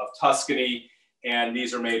Tuscany, and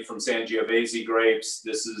these are made from Sangiovese grapes.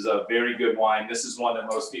 This is a very good wine. This is one that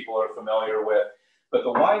most people are familiar with. But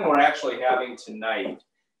the wine we're actually having tonight,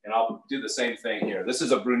 and I'll do the same thing here. This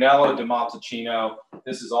is a Brunello di Montalcino.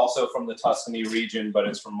 This is also from the Tuscany region, but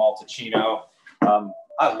it's from Montalcino.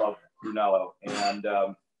 I love Brunello. And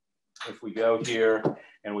if we go here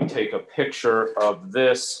and we take a picture of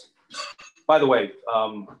this, by the way,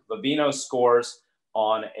 the Vino scores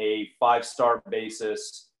on a 5-star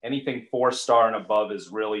basis. Anything 4-star and above is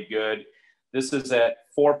really good. This is at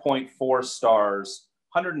 4.4 stars.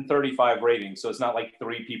 135 ratings, so it's not like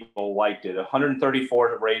 3 people liked it.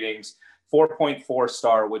 134 ratings, 4.4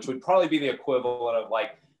 star, which would probably be the equivalent of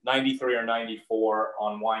like 93 or 94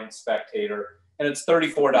 on Wine Spectator, and it's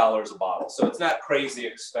 $34 a bottle. So it's not crazy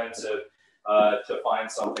expensive to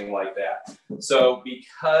find something like that. So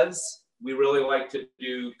because we really like to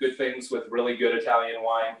do good things with really good Italian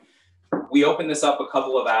wine, we opened this up a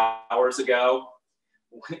couple of hours ago.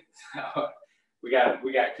 We got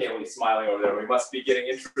Kaylee smiling over there. We must be getting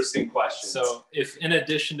interesting questions. So if in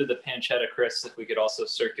addition to the pancetta, Chris, if we could also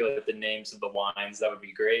circulate the names of the wines, that would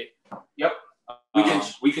be great. Yep.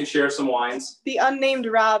 We can share some wines. The unnamed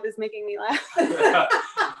Rob is making me laugh.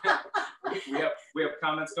 we have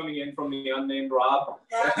comments coming in from the unnamed Rob.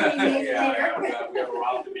 We have a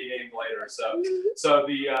Rob to be named later. So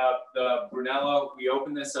the Brunello, we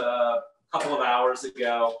opened this a couple of hours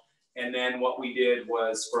ago. And then what we did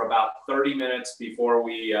was for about 30 minutes before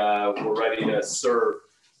we were ready to serve,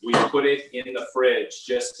 we put it in the fridge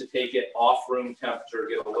just to take it off room temperature,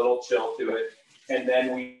 get a little chill to it. And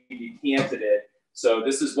then we decanted it. So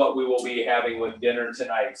this is what we will be having with dinner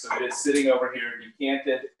tonight. So it is sitting over here,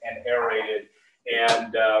 decanted and aerated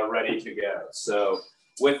and ready to go. So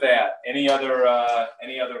with that, any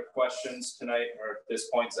other questions tonight or at this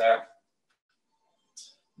point, Zach?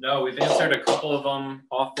 No, we've answered a couple of them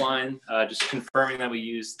offline, just confirming that we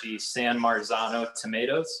use the San Marzano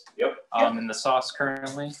tomatoes. Yep. In the sauce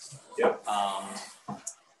currently. Yep.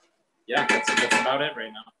 Yeah, that's about it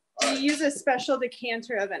right now. Do you use a special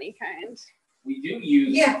decanter of any kind? We do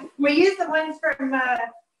use. Yeah, we use the ones from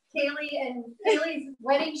Kaylee's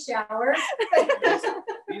wedding shower.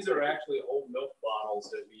 These are actually old milk bottles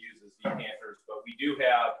that we use as decanters, but we do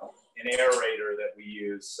have an aerator that we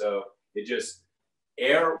use. So it just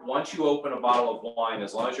once you open a bottle of wine,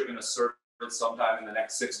 as long as you're going to serve it sometime in the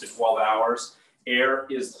next 6 to 12 hours, air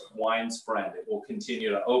is wine's friend. It will continue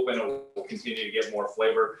to open. It will continue to get more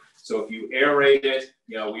flavor. So if you aerate it,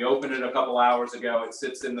 we opened it a couple hours ago. It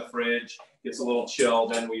sits in the fridge, gets a little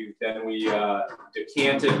chilled. Then we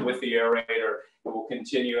decant it with the aerator. It will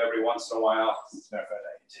continue every once in a while.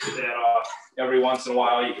 Take that off. Every once in a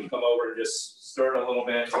while, you can come over and just stir it a little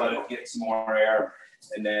bit, let it get some more air.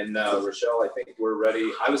 And then, Rachel, I think we're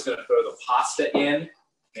ready. I was going to throw the pasta in,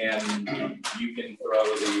 and you can throw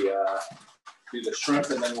do the shrimp,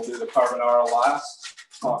 and then we'll do the carbonara last.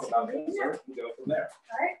 Talk about the dessert and go from there.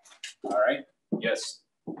 All right. Yes.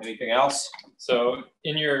 Anything else? So,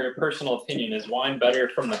 in your personal opinion, is wine better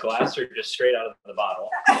from the glass or just straight out of the bottle?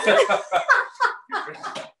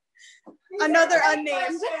 Another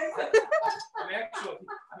unnamed. I'm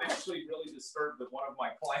actually really disturbed that one of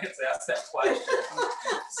my clients asked that question.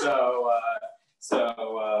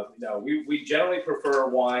 No, we generally prefer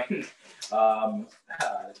wine out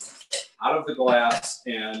of the glass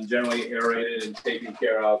and generally aerated and taken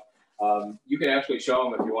care of. You can actually show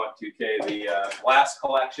them if you want to, Kay. The glass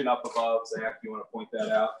collection up above, Zach, you want to point that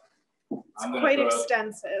out? It's quite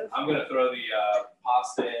extensive. I'm going to throw the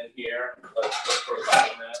pasta in here. Let's cook for a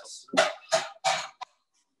couple minutes.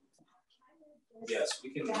 Yes, we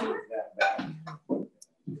can move that back.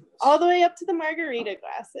 All the way up to the margarita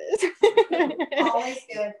glasses. Always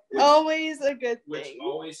good. Always a good thing.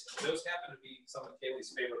 Those happen to be some of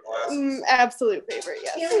Kaylee's favorite glasses. Absolute favorite,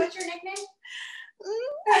 yes. Kaylee, what's your nickname?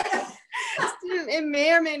 It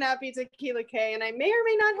may or may not be Tequila K, and I may or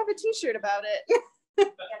may not have a t-shirt about it.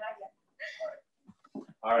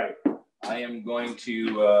 All right. I am going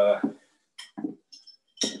to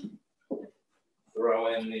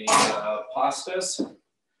throw in the pastas,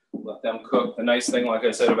 let them cook. The nice thing, like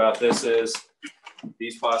I said about this, is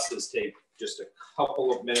these pastas take just a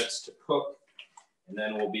couple of minutes to cook, and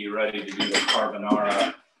then we'll be ready to do the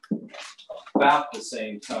carbonara about the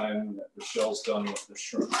same time that Rachel's done with the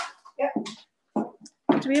shrimp. Yep.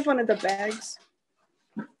 Do we have one of the bags?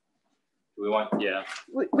 Do Do we want? Yeah.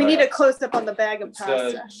 We need a close up on the bag of It's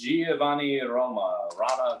pasta. Giovanni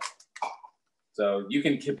Rana. So you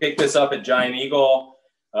can pick this up at Giant Eagle.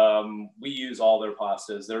 We use all their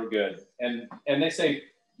pastas. They're good. And they say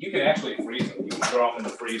you can actually freeze them. You can throw them in the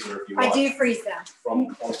freezer if you want. I do freeze them. From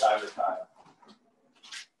time to time.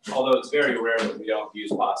 Although it's very rare that we don't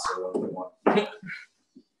use pasta when we want.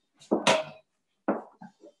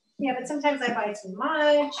 Yeah, but sometimes I buy too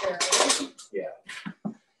much or. Yeah.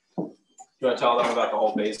 Do you want to tell them about the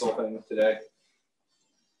whole basil thing today?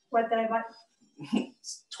 What did I buy?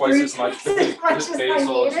 It's twice as much as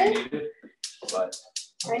basil as I you needed. needed. But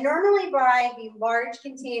I normally buy the large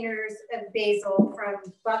containers of basil from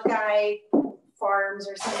Buckeye Farms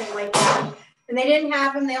or something like that. And they didn't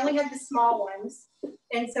have them, they only had the small ones.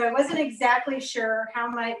 And so I wasn't exactly sure how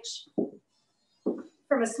much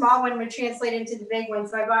from a small one would translate into the big one.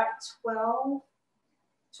 So I bought 12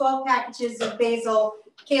 packages of basil.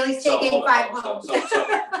 Kaylee's taking 5 home. So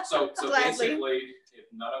basically, if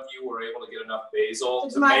none of you were able to get enough basil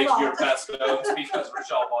It's to my make fault. your pesto, it's because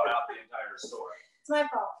Rachel bought out the entire store. It's my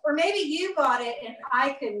fault. Or maybe you bought it and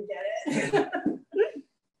I couldn't get it.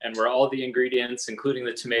 And were all the ingredients, including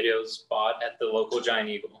the tomatoes, bought at the local Giant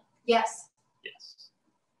Eagle? Yes. Yes.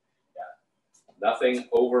 Yeah. Nothing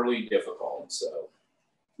overly difficult. So.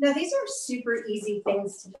 No, these are super easy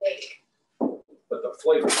things to bake. But the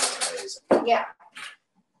flavor is amazing. Yeah.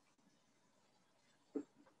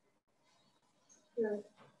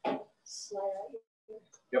 Slide out your.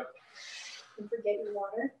 Yep. Don't forget your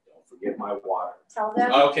water. Don't forget my water. Tell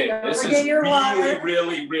them. Okay, don't this is forget your water.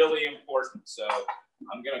 really important. So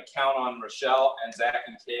I'm going to count on Rachel and Zach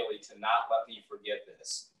and Kaylee to not let me forget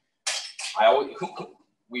this.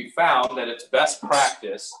 We found that it's best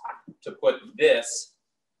practice to put this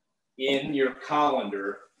in your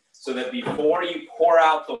colander so that before you pour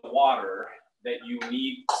out the water that you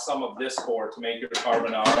need some of this for to make your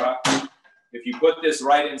carbonara. If you put this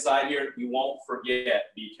right inside here, you won't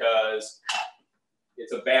forget because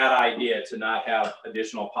it's a bad idea to not have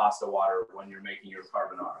additional pasta water when you're making your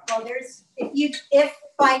carbonara. Well, if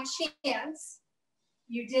by chance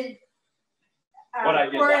you did What I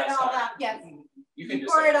did pour it last all time. out, yes, You can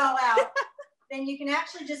just pour it all out, then you can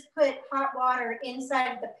actually just put hot water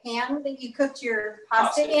inside of the pan that you cooked your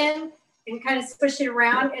pasta in and kind of squish it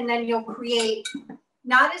around, and then you'll create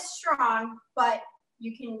not as strong, but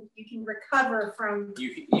you can recover from.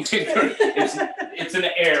 You can it's an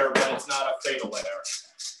error, but it's not a fatal error.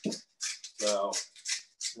 So,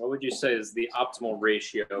 what would you say is the optimal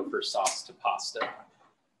ratio for sauce to pasta?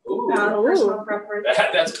 Ooh, Personal preference.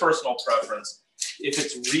 That's personal preference. If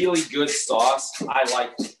it's really good sauce, I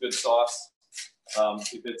like good sauce.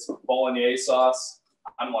 If it's bolognese sauce,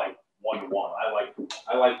 I'm like 1-1.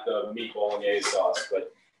 I like the meat bolognese sauce,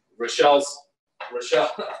 but Rachel is,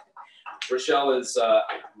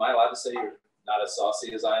 am I allowed to say you're not as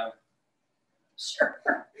saucy as I am? Sure.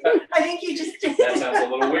 I think you just did. That sounds a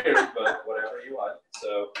little weird, but whatever you want.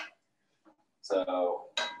 So.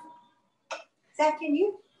 Zach, can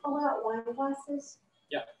you pull out wine glasses?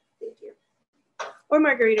 Yeah. Thank you. Or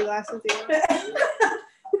margarita glasses. Even.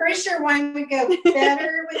 Pretty sure wine would go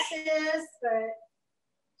better with this, but.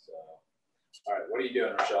 So, all right, what are you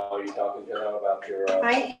doing, Rachel? Are you talking to them about your?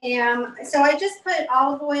 I am. So I just put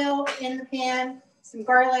olive oil in the pan, some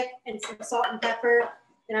garlic, and some salt and pepper,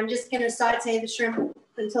 and I'm just going to saute the shrimp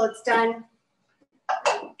until it's done.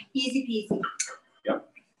 Easy peasy. Yep.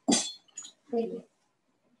 Thank you.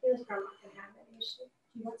 Here's from I can have that usually.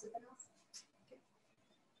 Do you want something else?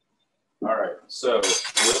 All right, so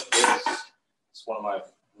with this, it's one of my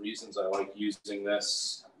reasons I like using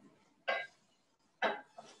this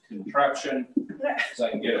contraption, so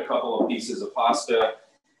I can get a couple of pieces of pasta,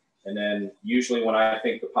 and then usually when I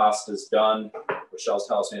think the pasta's done, Rachel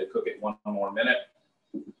tells me to cook it 1 more minute.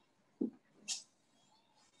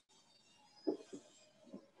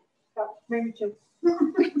 Oh, maybe two.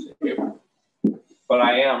 But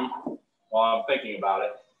I am, while I'm thinking about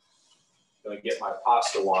it, going to get my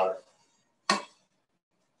pasta water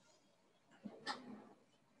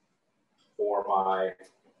for my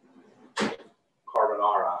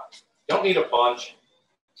carbonara. Don't need a bunch,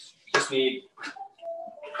 just need a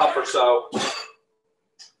cup or so.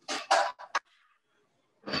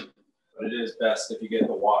 But it is best if you get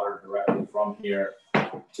the water directly from here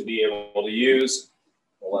to be able to use.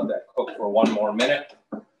 We'll let that cook for 1 more minute.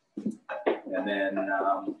 And then,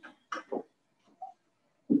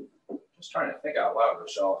 just trying to think out loud,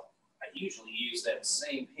 Rachel. I usually use that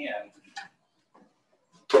same pan.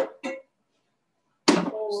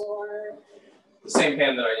 Or The same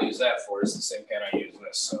pan that I use that for is the same pan I use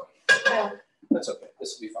this, so that's okay.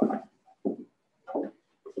 This will be fine.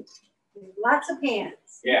 Lots of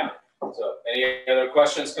pans. Yeah. So any other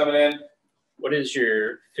questions coming in? What is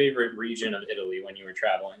your favorite region of Italy when you were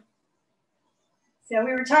traveling? So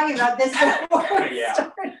we were talking about this before we Yeah.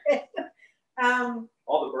 started.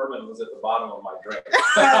 All the bourbon was at the bottom of my drink.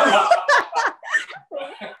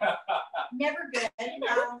 Never good. I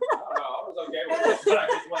was okay with it, but I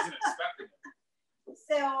just wasn't expecting it.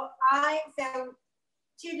 So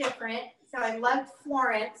two different. So I loved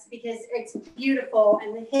Florence because it's beautiful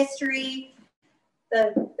and the history,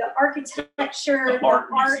 the architecture, the art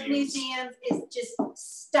museums is just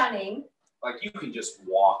stunning. Like you can just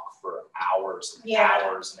walk for hours and Yeah.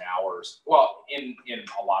 hours and hours. Well, in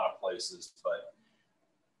a lot of places, but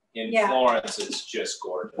in Florence, it's just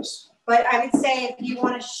gorgeous. But I would say if you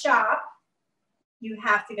want to shop, you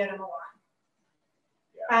have to go to Milan.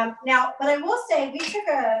 Yeah. Now, but I will say we did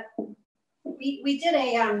a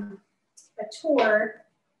tour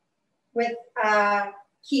with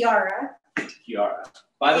Chiara. Chiara.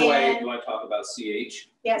 By the way, you want to talk about CH?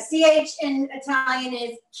 Yeah, CH in Italian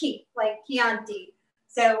is Chi, like Chianti.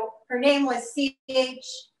 So her name was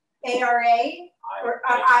CHARA. Or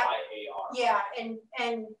I-A-R. Yeah, and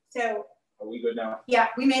so. Are we good now? Yeah,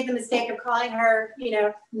 we made the mistake of calling her,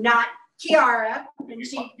 not Chiara, and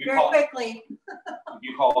she very quickly. If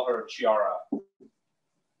you call her Chiara,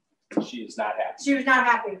 she is not happy. She was not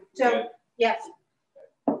happy. So Good. yes.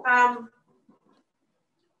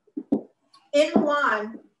 In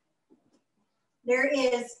Milan, there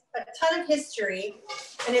is a ton of history,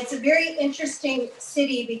 and it's a very interesting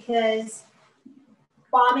city because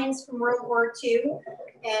bombings from World War II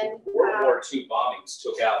and World War II bombings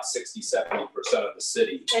took out 60–70% of the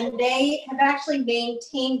city. And they have actually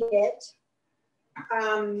maintained it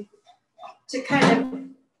to kind of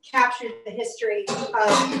capture the history of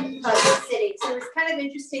the city. So it's kind of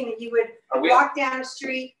interesting that you would walk down the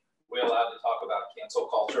street. Are we allowed to talk about cancel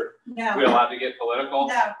culture? No. Are we allowed to get political?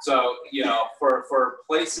 No. So, for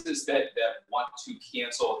places that want to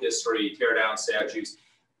cancel history, tear down statues,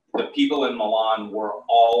 the people in Milan were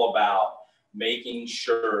all about making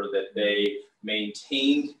sure that they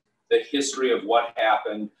maintained the history of what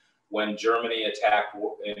happened when Germany attacked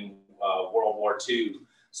in World War II,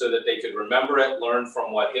 so that they could remember it, learn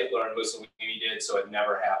from what Hitler and Mussolini did, so it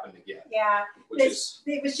never happened again. Yeah,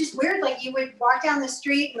 it was just weird. Like you would walk down the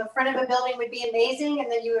street and the front of a building would be amazing, and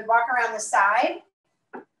then you would walk around the side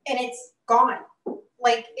and it's gone.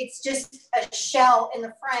 Like it's just a shell in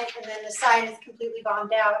the front, and then the side is completely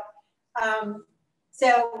bombed out.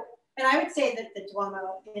 And I would say that the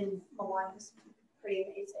Duomo in Milan is pretty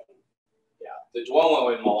amazing. Yeah, the Duomo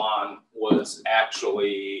in Milan was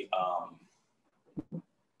actually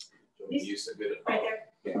use a good right there.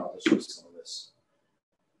 Yeah, I'll just use some of this.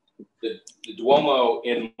 The Duomo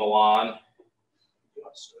in Milan. You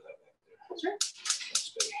want to stir that back there? Sure.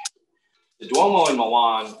 The Duomo in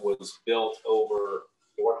Milan was built over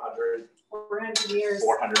 400 years.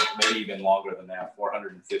 400, maybe even longer than that,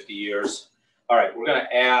 450 years. All right, we're going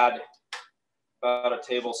to add about a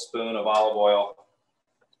tablespoon of olive oil.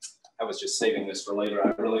 I was just saving this for later. I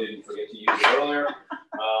really didn't forget to use it earlier.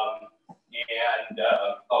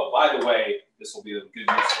 Oh, by the way, this will be the good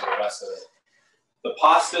news for the rest of it. The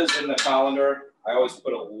pastas in the colander, I always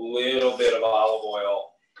put a little bit of olive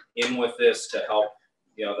oil in with this to help.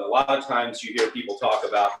 A lot of times you hear people talk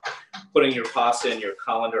about putting your pasta in your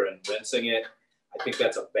colander and rinsing it. I think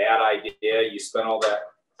that's a bad idea. You spend all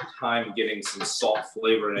that time getting some salt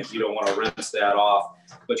flavor in it. You don't want to rinse that off,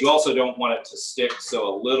 but you also don't want it to stick. So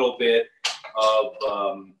a little bit of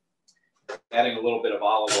adding a little bit of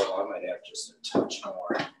olive oil. I might add just a touch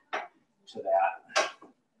more to that.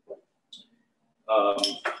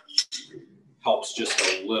 Helps just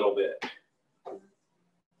a little bit.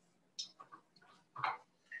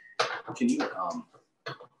 Can you wow.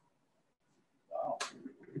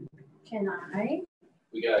 Can I?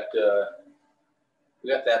 We got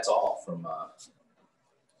That's All from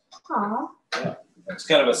yeah. It's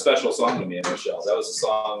kind of a special song to me and Michelle. That was a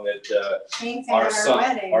song that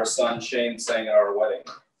our son Shane sang at our wedding.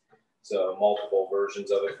 So multiple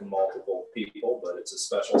versions of it from multiple people, but it's a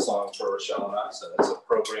special song for Rochelle and I, so it's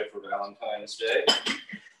appropriate for Valentine's Day.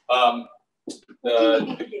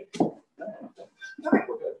 We're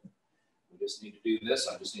good. We just need to do this.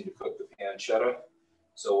 I just need to cook the pancetta.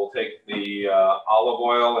 So we'll take the olive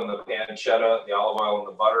oil and the pancetta, the olive oil and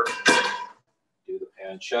the butter. Do the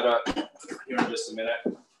pancetta here in just a minute.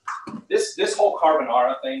 This whole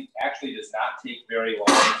carbonara thing actually does not take very long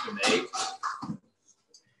to make.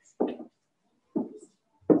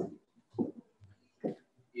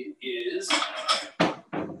 It is.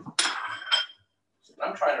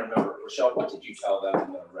 I'm trying to remember, Rochelle, what did you tell them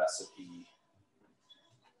in the recipe?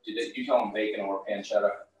 Did you tell them bacon or pancetta?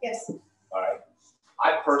 Yes. All right.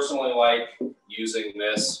 I personally like using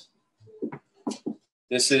this.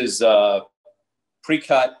 This is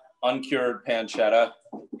pre-cut, uncured pancetta.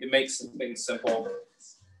 It makes things simple.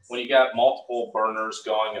 When you got multiple burners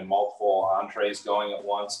going and multiple entrees going at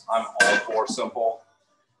once, I'm all for simple.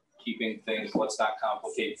 Keeping things, let's not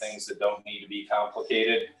complicate things that don't need to be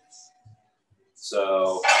complicated.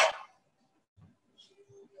 So,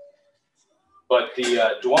 but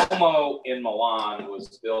the Duomo in Milan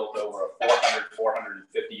was built over a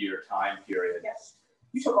 450 year time period. Yes.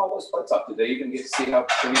 You took all those plates up. Did they even get to see how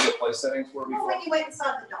pretty the place settings were Well, before? when you went and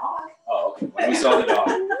saw the dog. Oh, okay. When we saw the dog.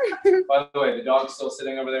 By the way, the dog's still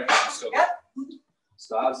sitting over there. Still good. Yep.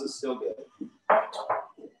 Stas is still good.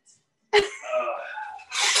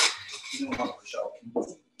 You know what, Michelle? Can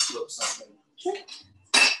you flip something? Sure.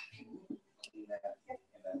 And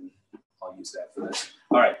then I'll use that for this.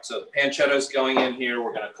 All right, so the pancetta's going in here.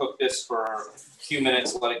 We're going to cook this for a few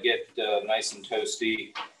minutes, let it get nice and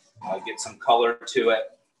toasty, get some color to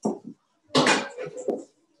it.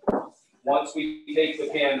 Once we take the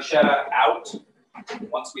pancetta out,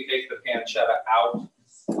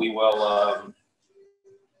 we will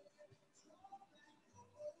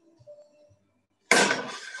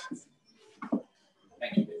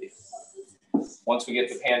thank you, baby. Once we get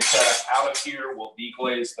the pancetta out of here, we'll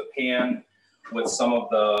deglaze the pan with some of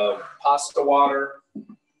the pasta water.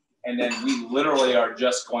 And then we literally are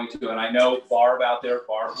just going to, and I know Barb out there,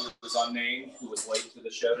 Barb who was unnamed, who was late to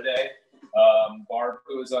the show today. Barb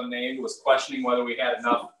who was unnamed was questioning whether we had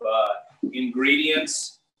enough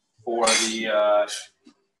ingredients for the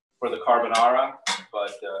carbonara.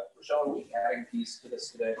 But Rochelle, are we adding peas to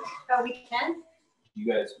this today? Oh, we can? You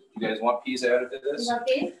guys want peas added to this? You want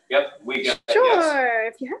these? Yep, we got Sure,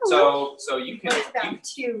 yes. if you have So you can It's about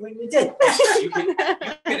two when you did. you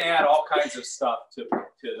can add all kinds of stuff to the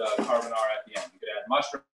carbonara at the end. You can add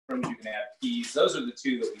mushrooms, you can add peas. Those are the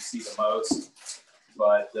two that we see the most.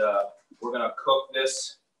 But we're gonna cook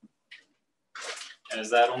this. And is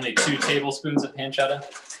that only 2 tablespoons of pancetta?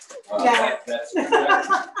 Yeah. That's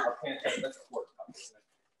our pancetta. That's a quarter cup. Isn't it?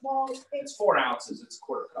 Well, It's 4 ounces. It's a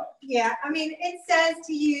quarter cup. yeah, I mean, it says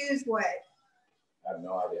to use what? I have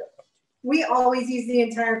no idea. We always use the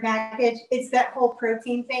entire package. It's that whole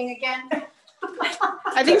protein thing again.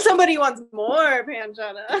 I think somebody wants more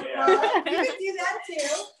pancetta. Yeah. You can do that too.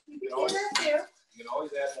 You can do that too. You can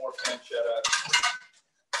always add more pancetta.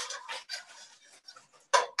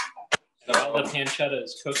 So while the pancetta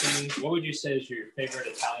is cooking, what would you say is your favorite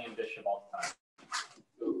Italian dish of all time?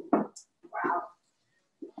 Wow.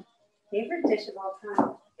 Favorite dish of all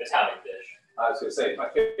time. Italian dish. I was gonna say my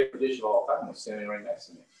favorite dish of all time was standing right next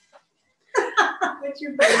to me. What's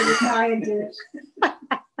your favorite Italian dish?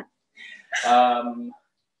 I don't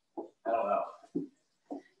know.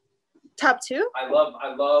 Top 2? I love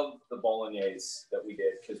the bolognese that we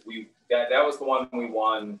did because that was the one we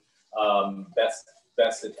won best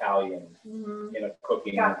Italian in a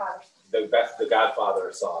cooking. Godfather. The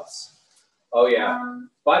Godfather sauce. Oh yeah.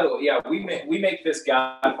 By the way, yeah, we make this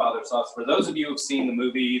Godfather sauce. For those of you who've seen the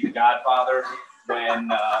movie The Godfather, when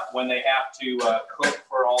they have to cook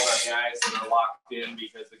for all the guys that are locked in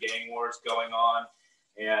because the gang war is going on,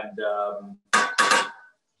 and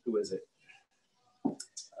who is it?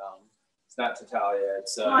 It's not Tatalia.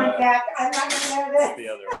 It's Come on, Jack. I'm not gonna know this. The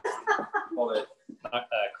other one. hold it.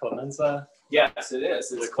 Clemenza. Yes, it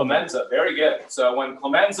is. It's Clemenza. Very good. So when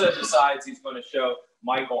Clemenza decides he's going to show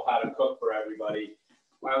Michael how to cook for everybody,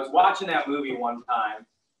 when I was watching that movie one time,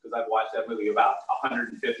 because I've watched that movie about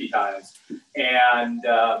 150 times, and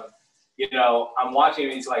I'm watching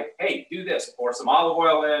and he's like, "Hey, do this. Pour some olive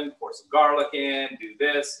oil in. Pour some garlic in. Do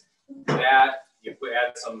this, do that. You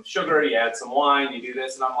add some sugar. You add some wine. You do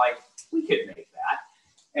this." And I'm like, "We could make that."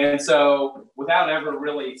 And so, without ever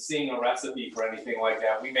really seeing a recipe for anything like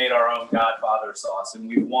that, we made our own Godfather sauce, and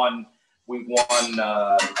we won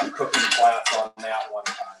a cooking class on that one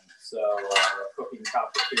time. So, a cooking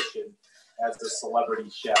competition as a celebrity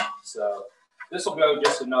chef. So, this will go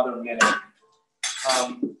just another minute.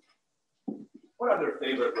 What other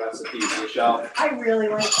favorite recipes, Michelle? I really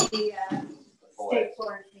like the steak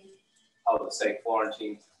Florentine. Oh, the steak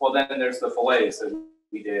Florentine. Well, then there's the fillets that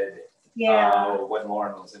we did. Yeah. When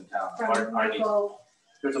Lauren was in town. From Michael.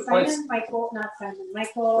 There's a place. Michael Anthony.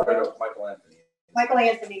 Michael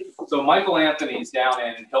Anthony. So Michael Anthony's down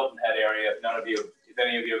in Hilton Head area. If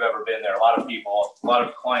any of you have ever been there, a lot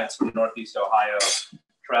of clients from Northeast Ohio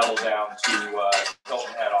travel down to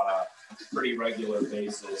Hilton Head on a pretty regular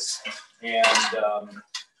basis. And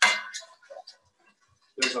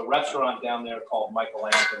there's a restaurant down there called Michael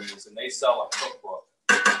Anthony's, and they sell a cookbook.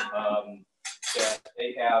 that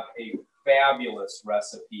they have a fabulous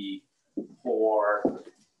recipe for.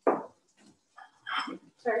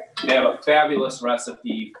 Sorry. They have a fabulous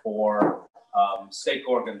recipe for steak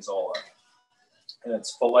gorgonzola, and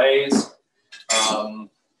it's fillets. By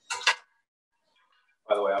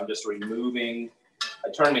the way, I'm just removing. I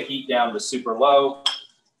turn the heat down to super low.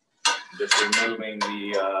 I'm just removing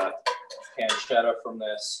the pancetta from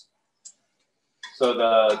this. So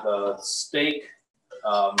the steak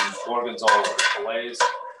gorgonzola, the fillets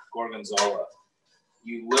gorgonzola,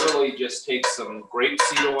 you literally just take some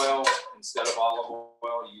grapeseed oil instead of olive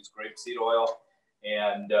oil. You use grapeseed oil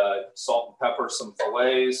and salt and pepper some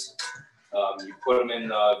fillets. You put them in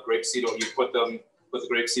grapeseed oil. You put the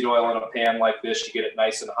grapeseed oil in a pan like this. You get it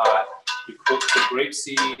nice and hot. You cook the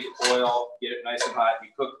grapeseed oil, get it nice and hot. You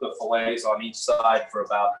cook the fillets on each side for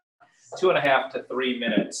about 2.5 to 3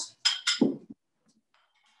 minutes.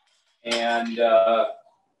 And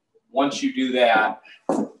once you do that,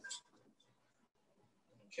 okay.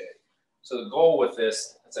 So the goal with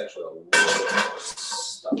this, it's actually a little bit more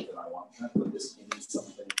stuff than I want. Can I put this in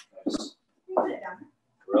something nice?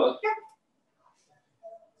 Really? Yeah.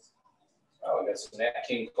 Oh, we got some Nat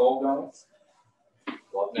King Cole going.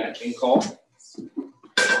 Love Nat King Cole.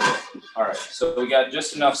 All right, so we got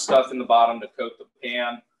just enough stuff in the bottom to coat the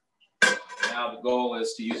pan. Now the goal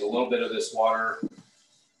is to use a little bit of this water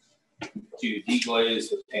to deglaze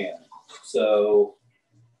the pan. So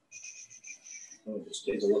let me just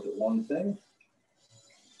take a look at one thing.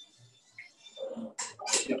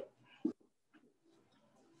 Yep.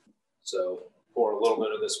 So pour a little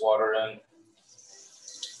bit of this water in.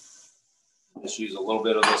 Just use a little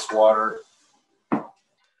bit of this water.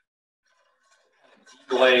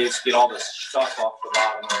 Deglaze, get all the stuff off the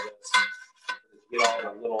bottom of this. Get all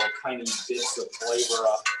the little tiny bits of flavor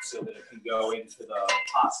up so that it can go into the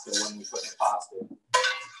pasta when we put the pasta in.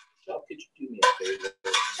 Michelle, could you do me a favor?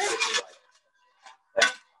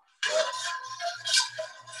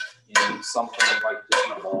 In something like this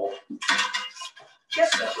in a bowl.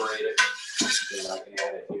 Just separate it. Then I can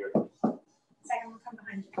add it here. Second, we'll come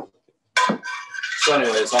behind you. So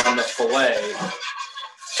anyways, on the filet,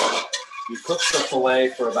 you cook the filet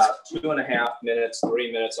for about 2.5 minutes,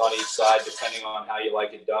 3 minutes on each side, depending on how you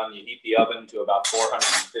like it done. You heat the oven to about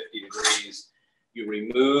 450 degrees. You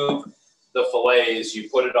remove the fillets, you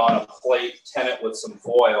put it on a plate, tin it with some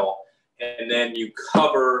foil, and then you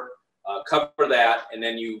cover that, and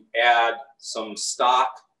then you add some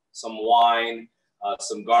stock, some wine,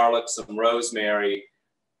 some garlic, some rosemary,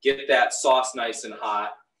 get that sauce nice and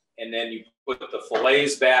hot, and then you put the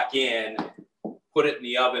fillets back in, put it in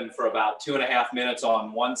the oven for about 2.5 minutes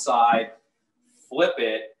on one side, flip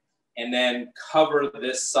it, and then cover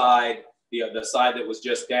this side, the side that was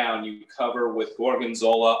just down, you cover with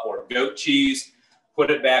gorgonzola or goat cheese, put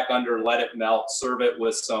it back under, let it melt, serve it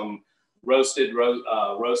with some roasted,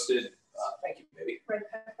 thank you, baby. Red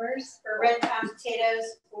peppers or red potatoes,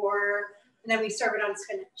 and then we serve it on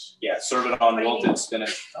spinach. Yeah, serve it on wilted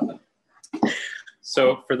spinach.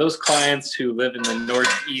 So for those clients who live in the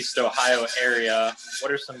Northeast Ohio area,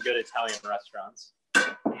 what are some good Italian restaurants?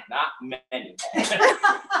 Not many.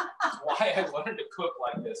 Why I learned to cook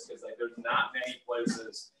like this, because there's not many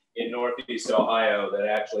places in Northeast Ohio that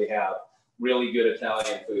actually have really good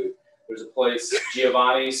Italian food. There's a place,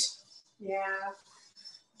 Giovanni's. Yeah.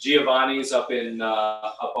 Giovanni's up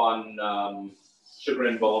on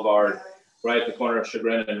Chagrin Boulevard, right at the corner of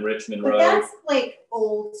Chagrin and Richmond Road. That's like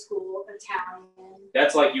old school Italian.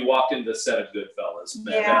 That's like you walked into the set of Goodfellas.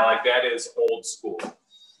 Man. Yeah. Like that is old school.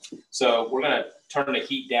 So we're gonna turn the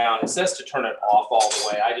heat down. It says to turn it off all the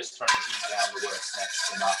way. I just turn the heat down to where it's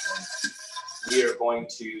next to nothing. We are going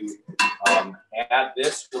to add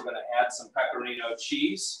this. We're gonna add some pecorino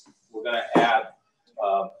cheese. We're gonna add,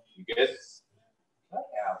 you good? I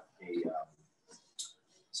have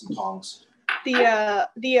some tongs.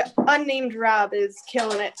 The unnamed Rob is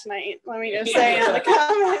killing it tonight. Let me just say in the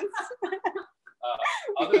comments.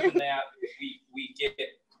 Other than that,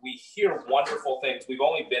 we hear wonderful things. We've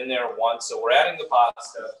only been there once, so we're adding the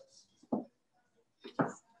pasta.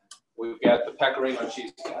 We've got the pecorino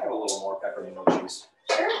cheese. Can I have a little more pecorino cheese?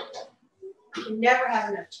 Sure. You can never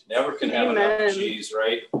have enough cheese. Never can have enough cheese,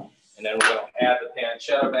 right? And then we're going to add the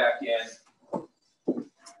pancetta back in.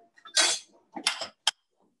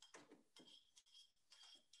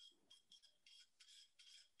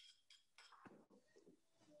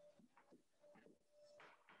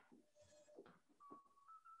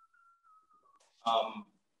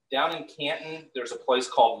 Down in Canton, there's a place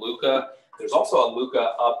called Luca. There's also a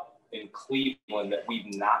Luca up in Cleveland that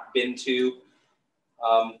we've not been to.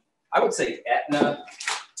 I would say Etna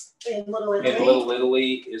in Little Italy. In Little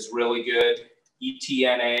Italy is really good.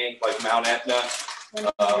 ETNA, like Mount Etna.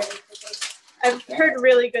 I've heard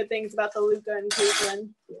really good things about the Luca in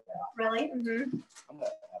Cleveland. Really? Mm-hmm. I'm gonna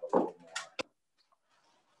add a little more.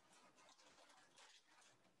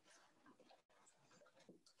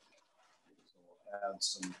 So we'll add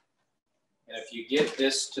some. And if you get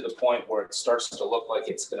this to the point where it starts to look like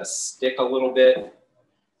it's going to stick a little bit,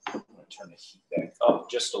 I'm going to turn the heat back up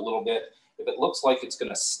just a little bit. If it looks like it's going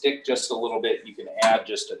to stick just a little bit, you can add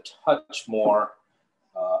just a touch more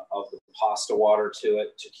of the pasta water to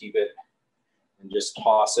it to keep it, and just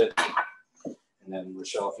toss it. And then,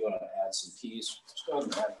 Rochelle, if you want to add some peas, just go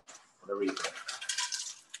ahead and add whatever you think.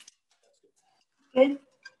 Good.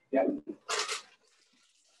 Yep.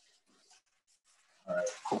 All right.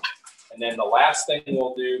 And then the last thing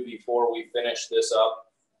we'll do before we finish this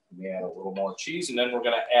up, we add a little more cheese, and then we're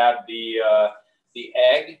going to add the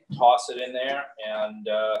egg, toss it in there, and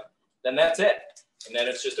then that's it. And then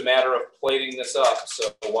it's just a matter of plating this up.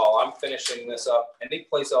 So while I'm finishing this up, any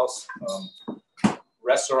place else,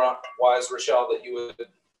 restaurant-wise, Rochelle, that you would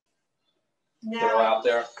throw out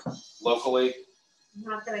there locally?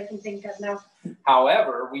 Not that I can think of, no.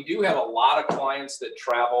 However, we do have a lot of clients that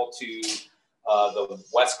travel to the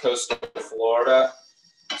west coast of Florida.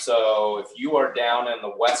 So if you are down in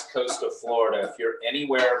the west coast of Florida, if you're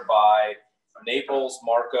anywhere by Naples,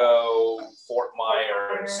 Marco, Fort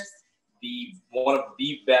Myers, one of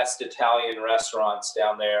the best Italian restaurants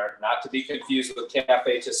down there, not to be confused with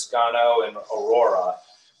Cafe Toscano in Aurora,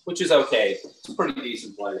 which is okay. It's a pretty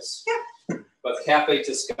decent place. Yeah. But Cafe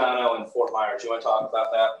Toscano in Fort Myers, you want to talk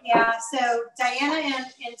about that? Yeah, so Diana and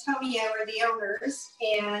Antonio are the owners,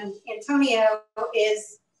 and Antonio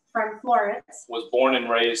is from Florence. Was born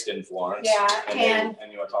and raised in Florence. Yeah, and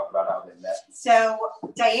you want to talk about how they met? So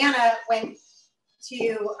Diana went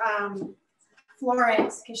to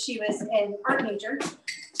Florence because she was an art major,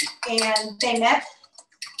 and they met,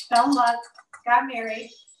 fell in love, got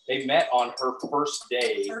married. They met on her first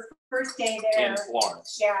day. Her first day there in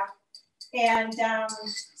Florence. Yeah, and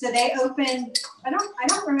so they opened. I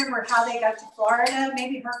don't remember how they got to Florida.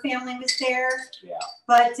 Maybe her family was there. Yeah.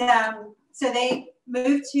 But so they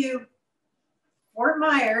moved to Fort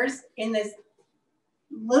Myers in this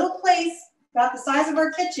little place about the size of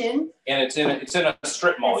our kitchen. And it's in a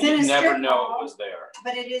strip mall. You never know it was there.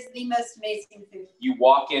 But it is the most amazing food. You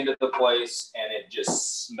walk into the place and it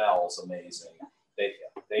just smells amazing.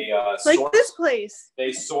 They like source, this place.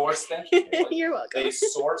 They source them. You're welcome. They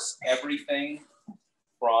source everything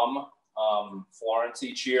from Florence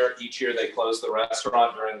each year. Each year they close the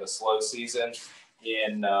restaurant during the slow season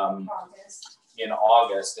in August,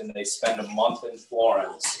 and they spend a month in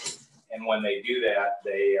Florence. And when they do that,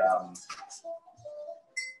 they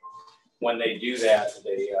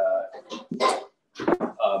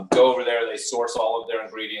go over there, they source all of their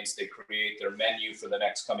ingredients, they create their menu for the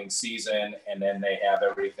next coming season, and then they have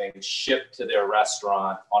everything shipped to their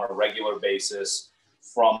restaurant on a regular basis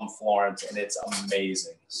from Florence, and it's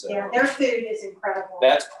amazing. So yeah, their food is incredible.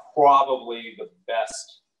 That's probably the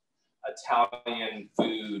best Italian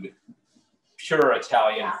food, pure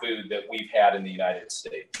Italian food that we've had in the United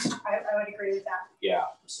States. I would agree with that. Yeah,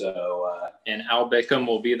 so. And Al Bickham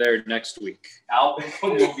will be there next week. Al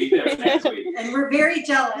Bickham will be there next week. And we're very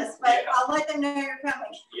jealous, but yeah. I'll let them know you're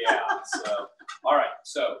coming. Yeah, so, all right,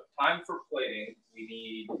 so time for plating. We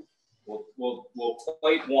need, we'll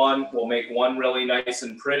plate one, we'll make one really nice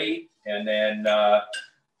and pretty, and then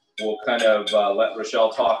we'll kind of let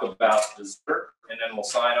Rochelle talk about dessert, and then we'll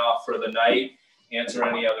sign off for the night, answer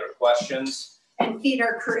any other questions. And feed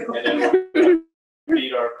our crew. And then we'll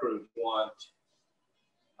feed our crew. You want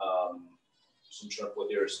some shrimp with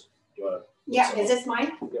yours? Do you want to? Yeah, is this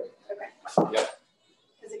mine? Yep. Okay. Yep.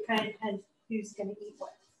 Because it kind of depends who's going to eat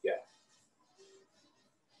what. Yeah.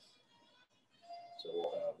 So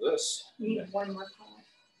we'll have this. You need one more pile.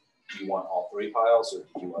 Do you want all three piles, or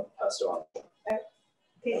do you want pesto on them? Okay.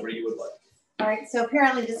 Whatever you would like. All right, so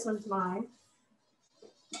apparently this one's mine.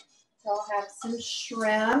 So I'll have some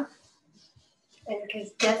shrimp. And because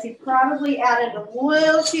Betsy probably added a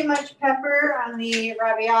little too much pepper on the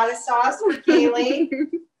arrabbiata sauce for Kaylee,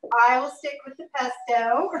 I will stick with the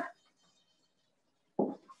pesto.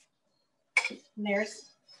 And there's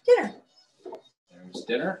dinner. There's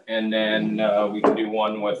dinner. And then we can do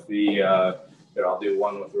one with the, here, I'll do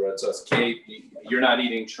one with the red sauce. Kate, you're not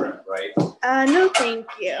eating shrimp, right? No, thank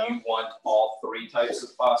you. Do you want all three types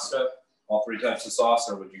of pasta? All 3 types of sauce,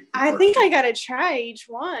 or would you? I think I gotta try each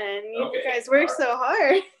one. You Okay, guys work all so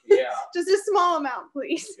hard. Yeah. Just a small amount,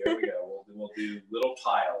 please. Here we go. We'll do little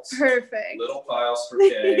piles. Perfect. Little piles for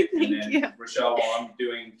Kay. Thank And then, you. Rochelle, while I'm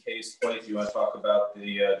doing Kay's plate, you want to talk about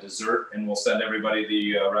the dessert, and we'll send everybody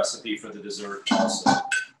the recipe for the dessert also.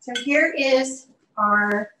 So here is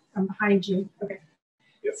our, I'm behind you. Okay.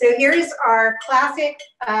 Yep. So here is our classic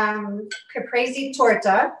caprese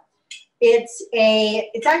torta. It's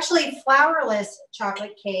actually flourless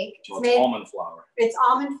chocolate cake. Well, it's almond flour. It's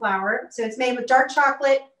almond flour. So it's made with dark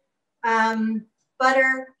chocolate,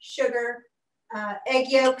 butter, sugar, egg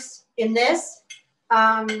yolks in this,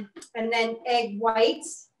 and then egg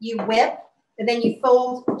whites you whip, and then you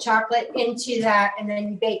fold chocolate into that, and then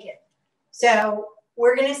you bake it. So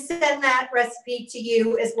we're going to send that recipe to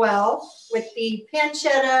you as well with the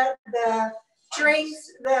pancetta, the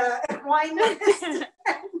drinks, the wine list.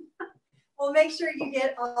 We'll make sure you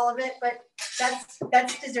get all of it, but that's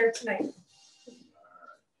dessert tonight.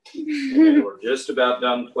 And we're just about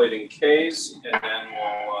done plating Kay's, and then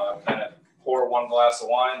we'll kind of pour 1 glass of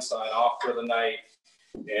wine, sign off for the night,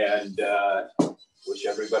 and wish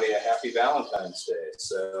everybody a happy Valentine's Day.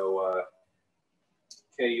 So,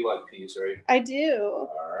 Kay, you like peas, right? I do.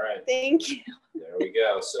 All right. Thank you. There we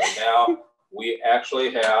go. So now we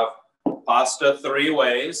actually have pasta 3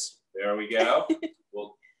 ways. There we go.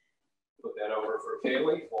 We'll put that over for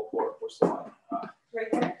Kaylee. We'll pour some wine. Right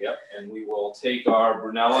there. Yep, and we will take our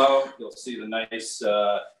Brunello. You'll see the nice,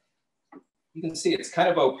 you can see it's kind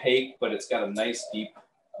of opaque, but it's got a nice deep,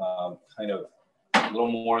 kind of a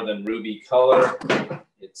little more than ruby color.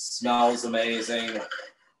 It smells amazing.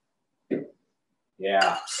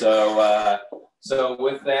 Yeah, so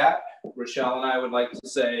with that, Rochelle and I would like to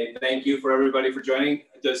say thank you for everybody for joining.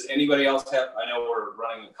 Does anybody else have, I know we're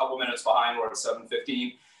running a couple minutes behind, we're at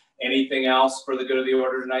 7:15. Anything else for the good of the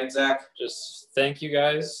order tonight, Zach? Just thank you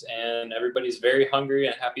guys, and everybody's very hungry,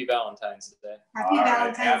 and happy Valentine's Day. Happy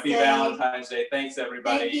Valentine's Day. Happy Valentine's Day. Thanks,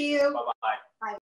 everybody. Thank you. Bye-bye.